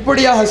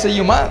இப்படியாக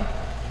செய்யுமா?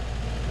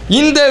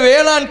 இந்த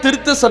வேளாண்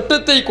திருத்த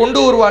சட்டத்தை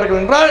கொண்டு வருவார்கள்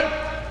என்றால்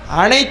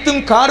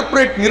அனைத்தும்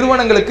கார்ப்பரேட்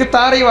நிறுவனங்களுக்கு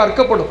தாரை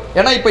வார்க்கப்படும்.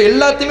 ஏன்னா இப்போ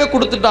எல்லாத்தையுமே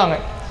கொடுத்துட்டாங்க.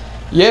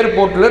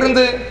 ஏர்போர்ட்ல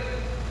இருந்து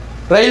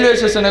ரயில்வே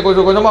ஸ்டேஷனை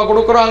கொஞ்சம் கொஞ்சமாக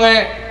கொடுக்குறாங்க,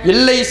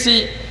 எல்ஐசி,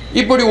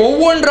 இப்படி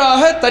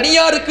ஒவ்வொன்றாக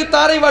தனியாருக்கு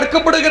தாரை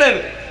வார்க்கப்படுகிறது.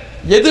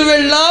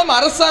 எதுவெல்லாம்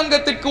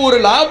அரசாங்கத்துக்கு ஒரு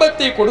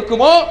லாபத்தை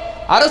கொடுக்குமோ,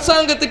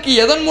 அரசாங்கத்துக்கு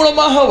எதன்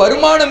மூலமாக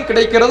வருமானம்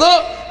கிடைக்கிறதோ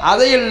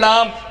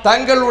அதையெல்லாம்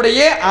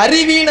தங்களுடைய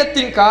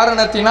அறிவீனத்தின்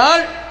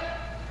காரணத்தினால்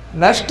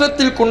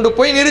நஷ்டத்தில் கொண்டு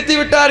போய்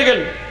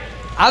நிறுத்திவிட்டார்கள்.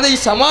 அதை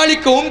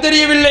சமாளிக்கவும்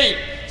தெரியவில்லை,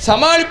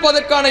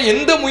 சமாளிப்பதற்கான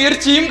எந்த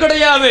முயற்சியும்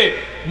கிடையாது.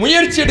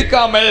 முயற்சி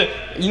எடுக்காமல்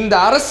இந்த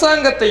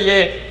அரசாங்கத்தையே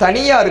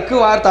தனியாருக்கு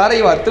தாரை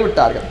வார்த்து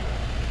விட்டார்கள்.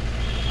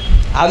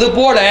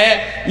 அதுபோல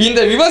இந்த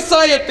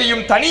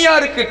விவசாயத்தையும்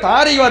தனியாருக்கு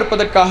தாரை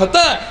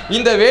வார்ப்பதற்காகத்தான்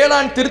இந்த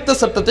வேளாண் திருத்த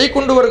சட்டத்தை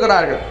கொண்டு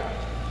வருகிறார்கள்.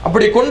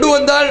 அப்படி கொண்டு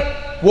வந்தால்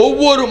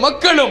ஒவ்வொரு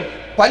மக்களும்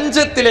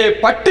பஞ்சத்திலே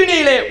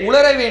பட்டினியிலே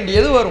உலர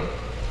வேண்டியது வரும்.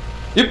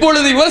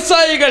 இப்பொழுது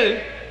விவசாயிகள்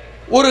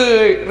ஒரு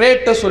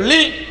ரேட்டை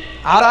சொல்லி,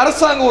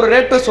 அரசாங்கம் ஒரு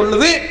ரேட்டை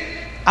சொல்லுது,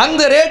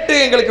 அந்த ரேட்டு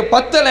எங்களுக்கு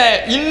பத்தலை,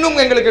 இன்னும்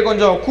எங்களுக்கு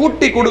கொஞ்சம்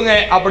கூட்டி கொடுங்க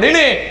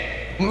அப்படின்னு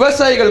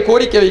விவசாயிகள்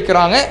கோரிக்கை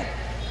வைக்கிறாங்க.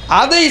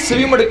 அதை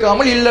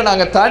செவிமடுக்காமல் இல்லை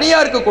நாங்கள்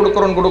தனியாருக்கு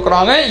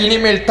கொடுக்குறாங்க.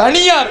 இனிமேல்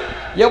தனியார்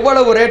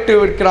எவ்வளவு ரேட்டு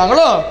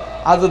விற்கிறாங்களோ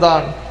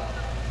அதுதான்.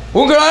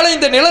 உங்களால்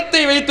இந்த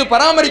நிலத்தை வைத்து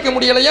பராமரிக்க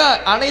முடியலையா,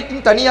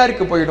 அனைத்தும்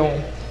தனியாருக்கு போயிடும்.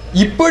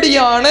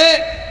 இப்படியான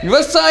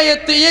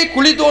விவசாயத்தையே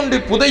குழி தோண்டி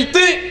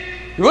புதைத்து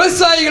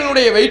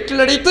விவசாயிகளுடைய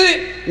வயிற்றில் அடைத்து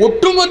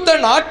ஒட்டுமொத்த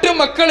நாட்டு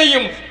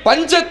மக்களையும்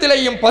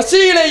பஞ்சத்திலையும்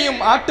பசியிலையும்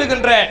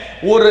ஆட்டுகின்ற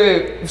ஒரு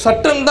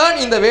சட்டம் தான்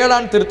இந்த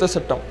வேளாண் திருத்த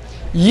சட்டம்.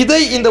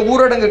 இதை இந்த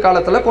ஊரடங்கு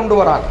காலத்தில் கொண்டு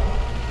வராங்க.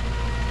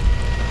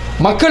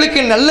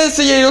 மக்களுக்கு நல்லது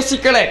செய்ய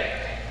யோசிக்கல,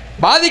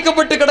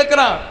 பாதிக்கப்பட்டு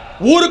கிடக்கிறான்,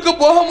 ஊருக்கு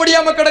போக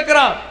முடியாம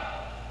கிடக்கிறான்,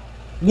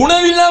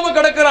 உணவில்லாம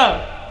கிடக்கிறான்,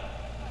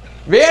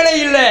 வேலை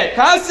இல்லை,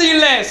 காசு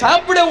இல்லை,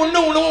 சாப்பிட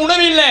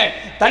உணவு இல்லை,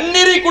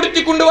 தண்ணீரை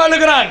குடித்து கொண்டு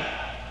வாழுகிறான்.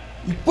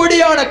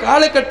 இப்படியான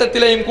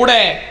காலகட்டத்திலையும் கூட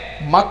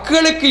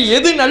மக்களுக்கு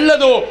எது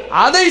நல்லதோ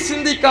அதை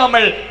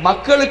சிந்திக்காமல்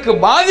மக்களுக்கு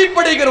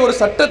பாதிப்படைகிற ஒரு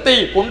சட்டத்தை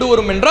கொண்டு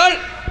வரும் என்றால்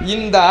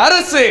இந்த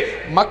அரசு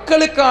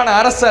மக்களுக்கான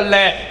அரசு அல்ல,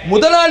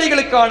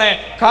 முதலாளிகளுக்கான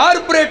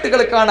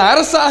கார்ப்பரேட்டுகளுக்கான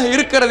அரசாக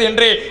இருக்கிறது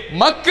என்று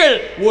மக்கள்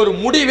ஒரு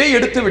முடிவை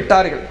எடுத்து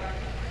விட்டார்கள்.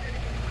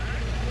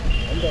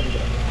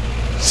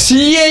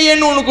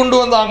 சிஏஏன்னு ஒன்று கொண்டு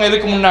வந்தாங்க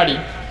இதுக்கு முன்னாடி,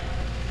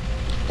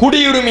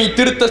 குடியுரிமை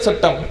திருத்த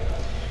சட்டம்.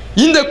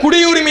 இந்த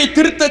குடியுரிமை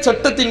திருத்த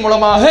சட்டத்தின்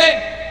மூலமாக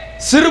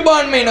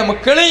சிறுபான்மையின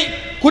மக்களை,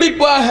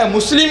 குறிப்பாக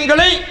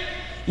முஸ்லிம்களை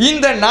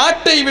இந்த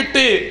நாட்டை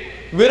விட்டு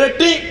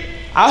விரட்டி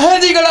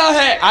அகதிகளாக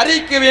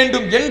அறிவிக்க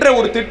வேண்டும் என்ற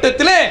ஒரு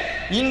திட்டத்தில்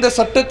இந்த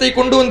சட்டத்தை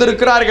கொண்டு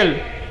வந்திருக்கிறார்கள்.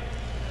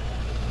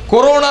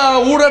 கொரோனா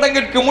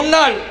ஊரடங்கிற்கு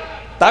முன்னால்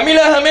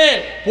தமிழகமே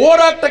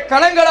போராட்ட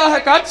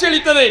களங்களாக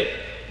காட்சியளித்தது.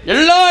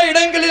 எல்லா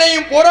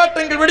இடங்களிலேயும்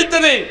போராட்டங்கள்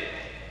வெடித்தது.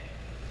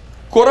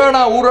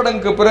 கொரோனா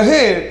ஊரடங்கு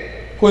பிறகு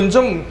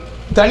கொஞ்சம்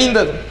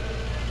தணிந்தது.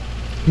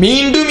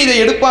 மீண்டும் இதை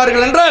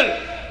எடுப்பார்கள் என்றால்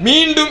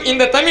மீண்டும்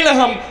இந்த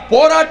தமிழகம்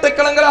போராட்ட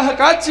களங்களாக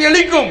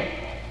காட்சியளிக்கும்.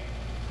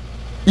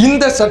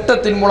 இந்த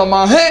சட்டத்தின்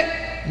மூலமாக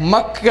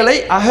மக்களை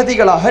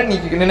அகதிகளாக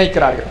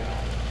நினைக்கிறார்கள்.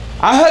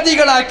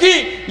 அகதிகளாக்கி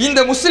இந்த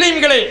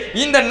முஸ்லிம்களை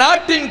இந்த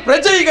நாட்டின்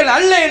பிரஜைகள்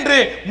அல்ல என்று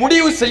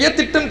முடிவு செய்ய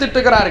திட்டம்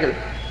திட்டுகிறார்கள்.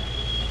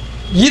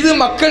 இது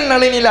மக்கள்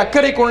நலனில்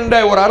அக்கறை கொண்ட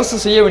ஒரு அரசு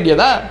செய்ய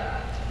வேண்டியதா?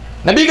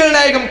 நபிகள்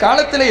நாயகம்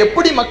காலத்தில்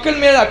எப்படி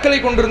மக்கள் மேல் அக்கறை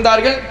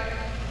கொண்டிருந்தார்கள்?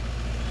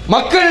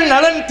 மக்கள்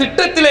நலன்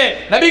திட்டத்திலே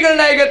நபிகள்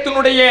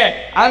நாயகத்தினுடைய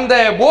அந்த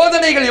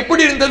போதனைகள்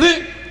எப்படி இருந்தது?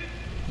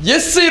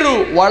 யஸ்ஸிரு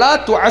வலா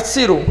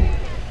துஅஸ்ஸிரு,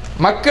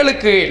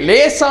 மக்களுக்கு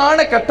லேசான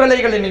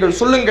கட்டளைகளை நீங்கள்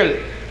சொல்லுங்கள்,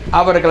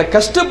 அவர்களை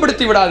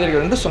கஷ்டப்படுத்தி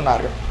விடாதீர்கள் என்று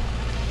சொன்னார்கள்.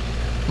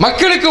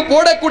 மக்களுக்கு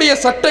போடக்கூடிய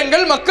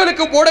சட்டங்கள்,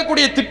 மக்களுக்கு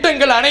போடக்கூடிய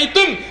திட்டங்கள்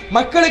அனைத்தும்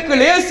மக்களுக்கு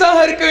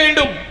லேசாக இருக்க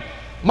வேண்டும்,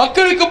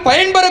 மக்களுக்கு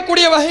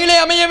பயன்பெறக்கூடிய வகையிலே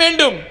அமைய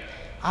வேண்டும்.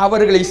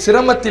 அவர்களை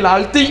சிரமத்தில்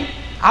ஆழ்த்தி,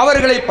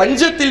 அவர்களை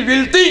பஞ்சத்தில்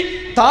வீழ்த்தி,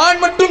 தான்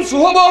மட்டும்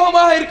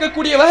சுகபோகமாக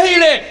இருக்கக்கூடிய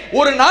வகையிலே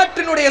ஒரு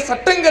நாட்டினுடைய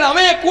சட்டங்கள்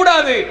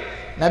அமையக்கூடாது.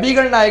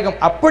 நபிகள் நாயகம்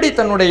அப்படி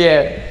தன்னுடைய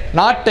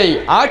நாட்டை,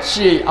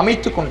 ஆட்சியை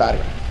அமைத்துக்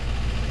கொண்டார்கள்.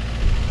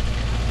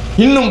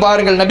 இன்னும்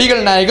பாருங்கள்,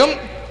 நபிகள் நாயகம்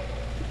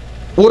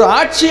ஒரு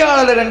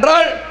ஆட்சியாளர்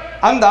என்றால்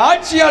அந்த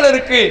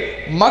ஆட்சியாளருக்கு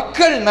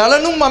மக்கள்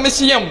நலனும்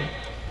அவசியம்,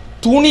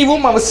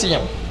 துணிவும்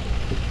அவசியம்.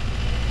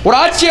 ஒரு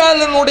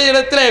ஆட்சியாளனுடைய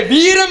இடத்துல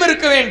வீரம்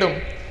இருக்க வேண்டும்.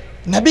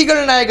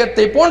 நபிகள்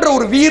நாயகத்தை போன்ற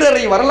ஒரு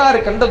வீரரை வரலாறு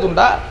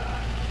கண்டதுண்டா?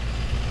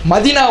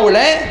 மதீனாவுல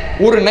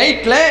ஒரு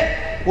நைட்ல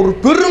ஒரு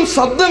பெரும்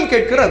சப்தம்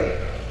கேட்கிறது.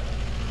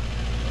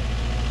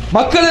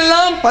 மக்கள்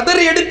எல்லாம்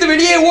பதறி எடுத்து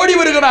வெளியே ஓடி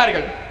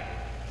வருகிறார்கள்.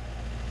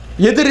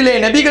 எதிரிலே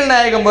நபிகள்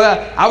நாயகம்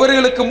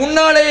அவர்களுக்கு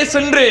முன்னாலே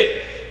சென்று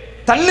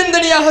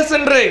தன்னந்தனியாக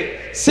சென்று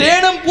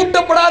சேணம்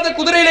பூட்டப்படாத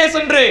குதிரையிலே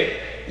சென்று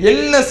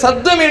என்ன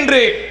சத்தம்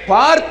என்று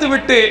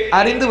பார்த்துவிட்டு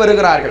அறிந்து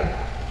வருகிறார்கள்.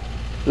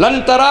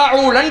 லன் தராஉ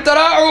லன்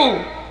தராஉ,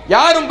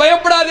 யாரும்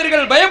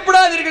பயப்படாதீர்கள்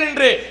பயப்படாதீர்கள்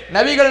என்று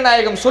நபிகள்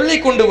நாயகம்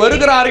சொல்லிக் கொண்டு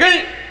வருகிறார்கள்.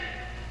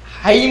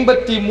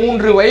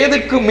 53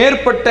 வயதுக்கு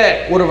மேற்பட்ட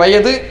ஒரு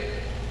வயது,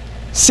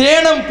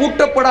 சேணம்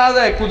பூட்டப்படாத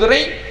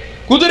குதிரை,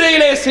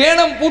 குதிரையிலே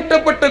சேணம்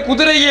பூட்டப்பட்ட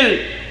குதிரையில்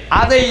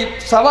அதை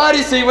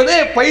சவாரி செய்வதே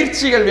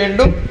பயிற்சிகள்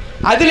வேண்டும்.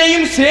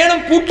 அதிலேயும்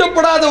சேணம்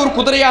பூட்டப்படாத ஒரு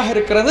குதிரையாக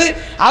இருக்கிறது.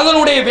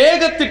 அதனுடைய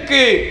வேகத்துக்கு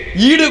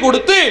ஈடு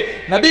கொடுத்து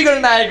நபிகள்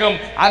நாயகம்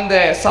அந்த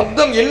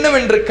சப்தம்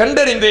என்னவென்று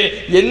கண்டறிந்து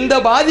எந்த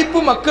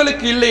பாதிப்பு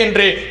மக்களுக்கு இல்லை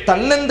என்று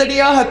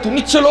தன்னந்தனியாக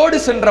துணிச்சலோடு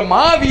சென்ற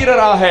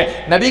மாவீரராக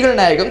நபிகள்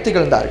நாயகம்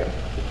திகழ்ந்தார்கள்.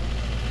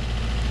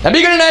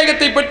 நபிகள்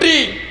நாயகத்தை பற்றி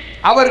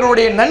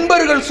அவர்களுடைய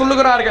நண்பர்கள்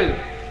சொல்லுகிறார்கள்,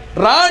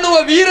 இராணுவ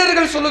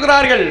வீரர்கள்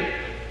சொல்லுகிறார்கள்,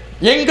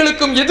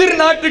 எங்களுக்கும் எதிர்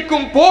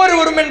நாட்டுக்கும் போர்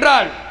வரும்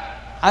என்றால்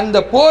அந்த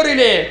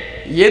போரிலே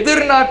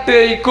எதிர்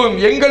நாட்டுக்கும்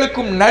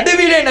எங்களுக்கும்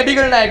நடுவிலே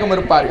நபிகள் நாயகம்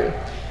இருப்பார்கள்.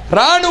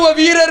 இராணுவ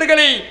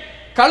வீரர்களை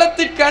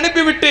களத்திற்கு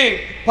அனுப்பிவிட்டு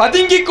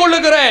பதுங்கிக்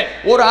கொள்ளுகிற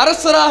ஒரு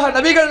அரசராக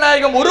நபிகள்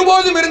நாயகம்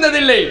ஒருபோதும்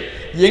இருந்ததில்லை.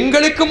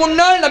 எங்களுக்கு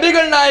முன்னால்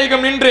நபிகள்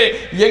நாயகம் நின்று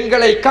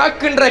எங்களை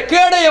காக்கின்ற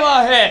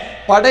கேடயமாக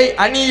படை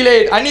அணியிலே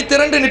அணி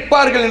திரண்டு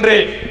நிற்பார்கள் என்று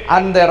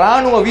அந்த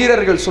இராணுவ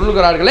வீரர்கள்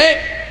சொல்லுகிறார்களே.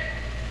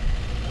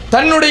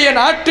 தன்னுடைய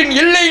நாட்டின்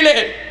எல்லையிலே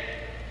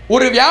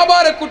ஒரு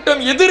வியாபார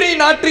கூட்டம், எதிரி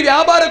நாட்டு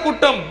வியாபார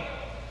கூட்டம்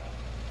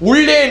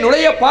உள்ளே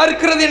நுழைய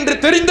பார்க்கிறது என்று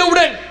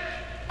தெரிந்தவுடன்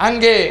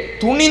அங்கே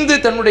துணிந்து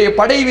தன்னுடைய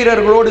படை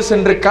வீரர்களோடு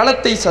சென்று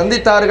களத்தை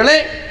சந்தித்தார்களே.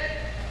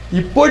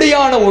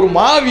 இப்படியான ஒரு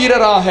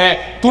மாவீரராக,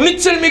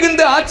 துணிச்சல்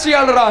மிகுந்த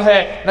ஆட்சியாளராக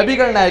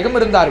நபிகள் நாயகம்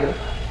இருந்தார்கள்.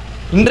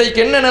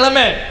 இன்றைக்கு என்ன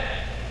நிலைமை?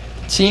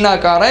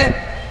 சீனாக்காரன்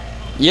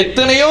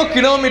எத்தனையோ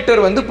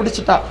கிலோமீட்டர் வந்து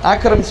பிடிச்சிட்டான்,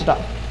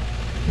 ஆக்கிரமிச்சிட்டான்,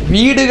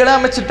 வீடுகளை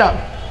அமைச்சிட்டான்.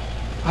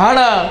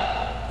 ஆனா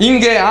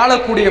இங்கே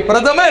ஆளக்கூடிய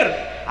பிரதமர்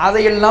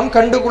அதையெல்லாம்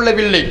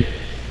கண்டுகொள்ளவில்லை.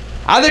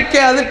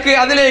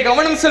 அதிலே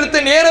கவனம் செலுத்த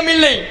நேரம்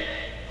இல்லை.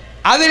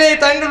 அதிலே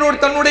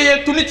தன்னுடைய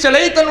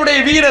துணிச்சலை, தன்னுடைய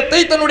வீரத்தை,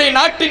 தன்னுடைய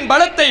நாட்டின்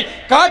பலத்தை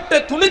காட்ட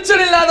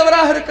துணிச்சல்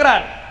இல்லாதவராக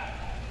இருக்கிறார்.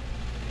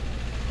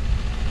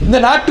 இந்த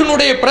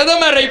நாட்டினுடைய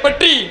பிரதமரை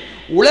பற்றி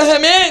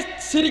உலகமே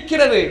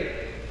சிரிக்கிறது,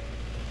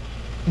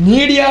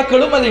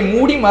 மீடியாக்களும் அதை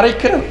மூடி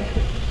மறைக்கிறது.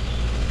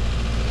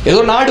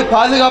 ஏதோ நாடு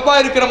பாதுகாப்பா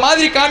இருக்கிற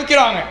மாதிரி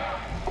காமிக்கிறாங்க.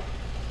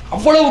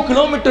 அவ்வளவு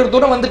கிலோமீட்டர்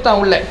தூரம் வந்துட்டான்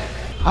உள்ள.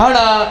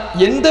 ஆனா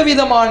எந்த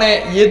விதமான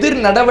எதிர்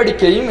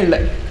நடவடிக்கையும் இல்லை.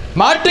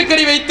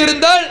 மாட்டுக்கறி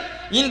வைத்திருந்தால்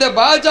இந்த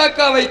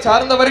பாஜகவை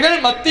சார்ந்தவர்கள்,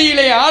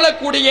 மத்தியிலே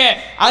ஆளக்கூடிய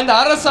அந்த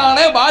அரசான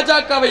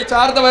பாஜகவை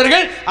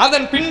சார்ந்தவர்கள்,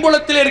 அதன்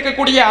பின்புலத்தில்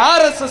இருக்கக்கூடிய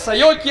RSS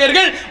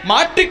அயோக்கியர்கள்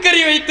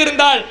மாட்டுக்கறி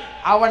வைத்திருந்தால்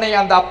அவனை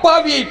அந்த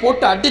அப்பாவியை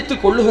போட்டு அடித்து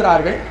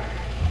கொள்ளுகிறார்கள்.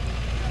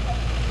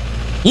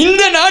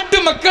 இந்த நாட்டு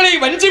மக்களை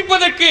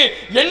வஞ்சிப்பதற்கு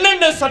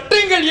என்னென்ன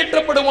சட்டங்கள்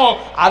இயற்றப்படுமோ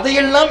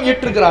அதையெல்லாம்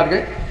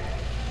இயற்றுகிறார்கள்.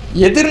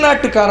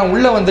 எதிர்நாட்டுக்காரன்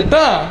உள்ள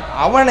வந்துட்டா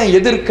அவனை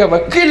எதிர்க்க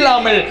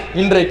வக்கில்லாமல்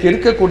இன்றைக்கு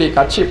இருக்கக்கூடிய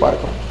காட்சியை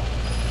பார்க்கிறோம்.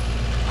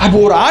 அப்போ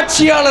ஒரு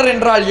ஆட்சியாளர்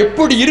என்றால்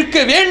எப்படி இருக்க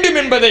வேண்டும்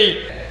என்பதை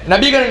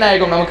நபிகள்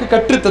நாயகம் நமக்கு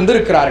கற்றுத்தந்து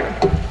இருக்கிறார்கள்.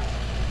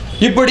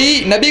 இப்படி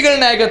நபிகள்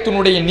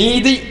நாயகத்தினுடைய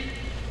நீதி,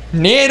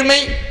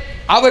 நேர்மை,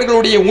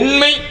 அவர்களுடைய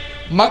உண்மை,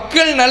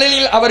 மக்கள்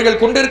நலனில்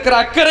அவர்கள் கொண்டிருக்கிற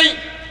அக்கறை,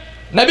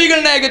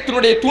 நபிகள்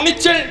நாயகத்தினுடைய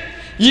துணிச்சல்,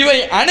 இவை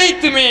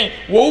அனைத்துமே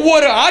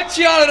ஒவ்வொரு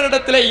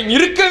ஆட்சியாளரிடத்திலேயும்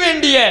இருக்க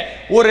வேண்டிய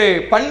ஒரு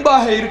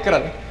பண்பாக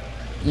இருக்கிறது.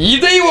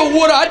 இதை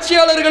ஒவ்வொரு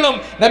ஆட்சியாளர்களும்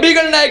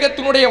நபிகள்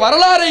நாயகத்தினுடைய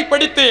வரலாறை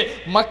படித்து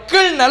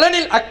மக்கள்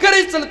நலனில்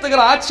அக்கறை செலுத்துகிற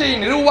ஆட்சியை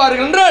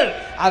நிறுவுவார்கள் என்றால்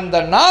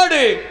அந்த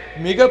நாடு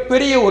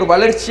மிகப்பெரிய ஒரு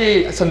வளர்ச்சியை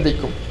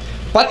சந்திக்கும்.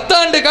 10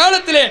 ஆண்டு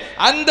காலத்திலே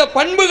அந்த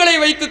பண்புகளை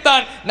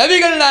வைத்துத்தான்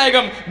நபிகள்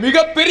நாயகம்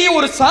மிகப்பெரிய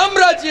ஒரு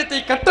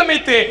சாம்ராஜ்யத்தை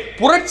கட்டமைத்து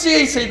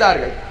புரட்சியை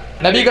செய்தார்கள்.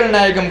 நபிகள்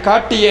நாயகம்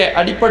காட்டிய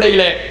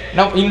அடிப்படையில்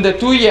இந்த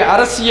தூய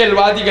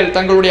அரசியல்வாதிகள்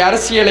தங்களுடைய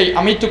அரசியலை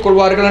அமைத்துக்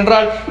கொள்வார்கள்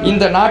என்றால்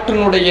இந்த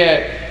நாட்டினுடைய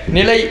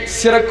நிலை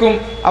சிறக்கும்.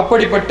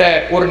 அப்படிப்பட்ட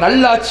ஒரு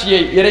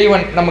நல்லாட்சியை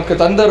இறைவன் நமக்கு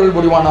தந்தருள்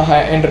புரிவானாக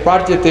என்று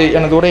பிரார்த்தித்து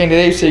எனது உரையை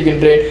நிறைவு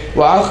செய்கின்றேன்.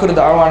 வ ஆகிரு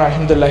தஅவானா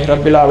அல்ஹம்துலில்லாஹி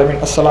ரப்பில்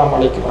ஆலமீன். அஸ்ஸலாமு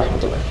அலைக்கும்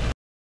வரஹ்மத்துல்லாஹி.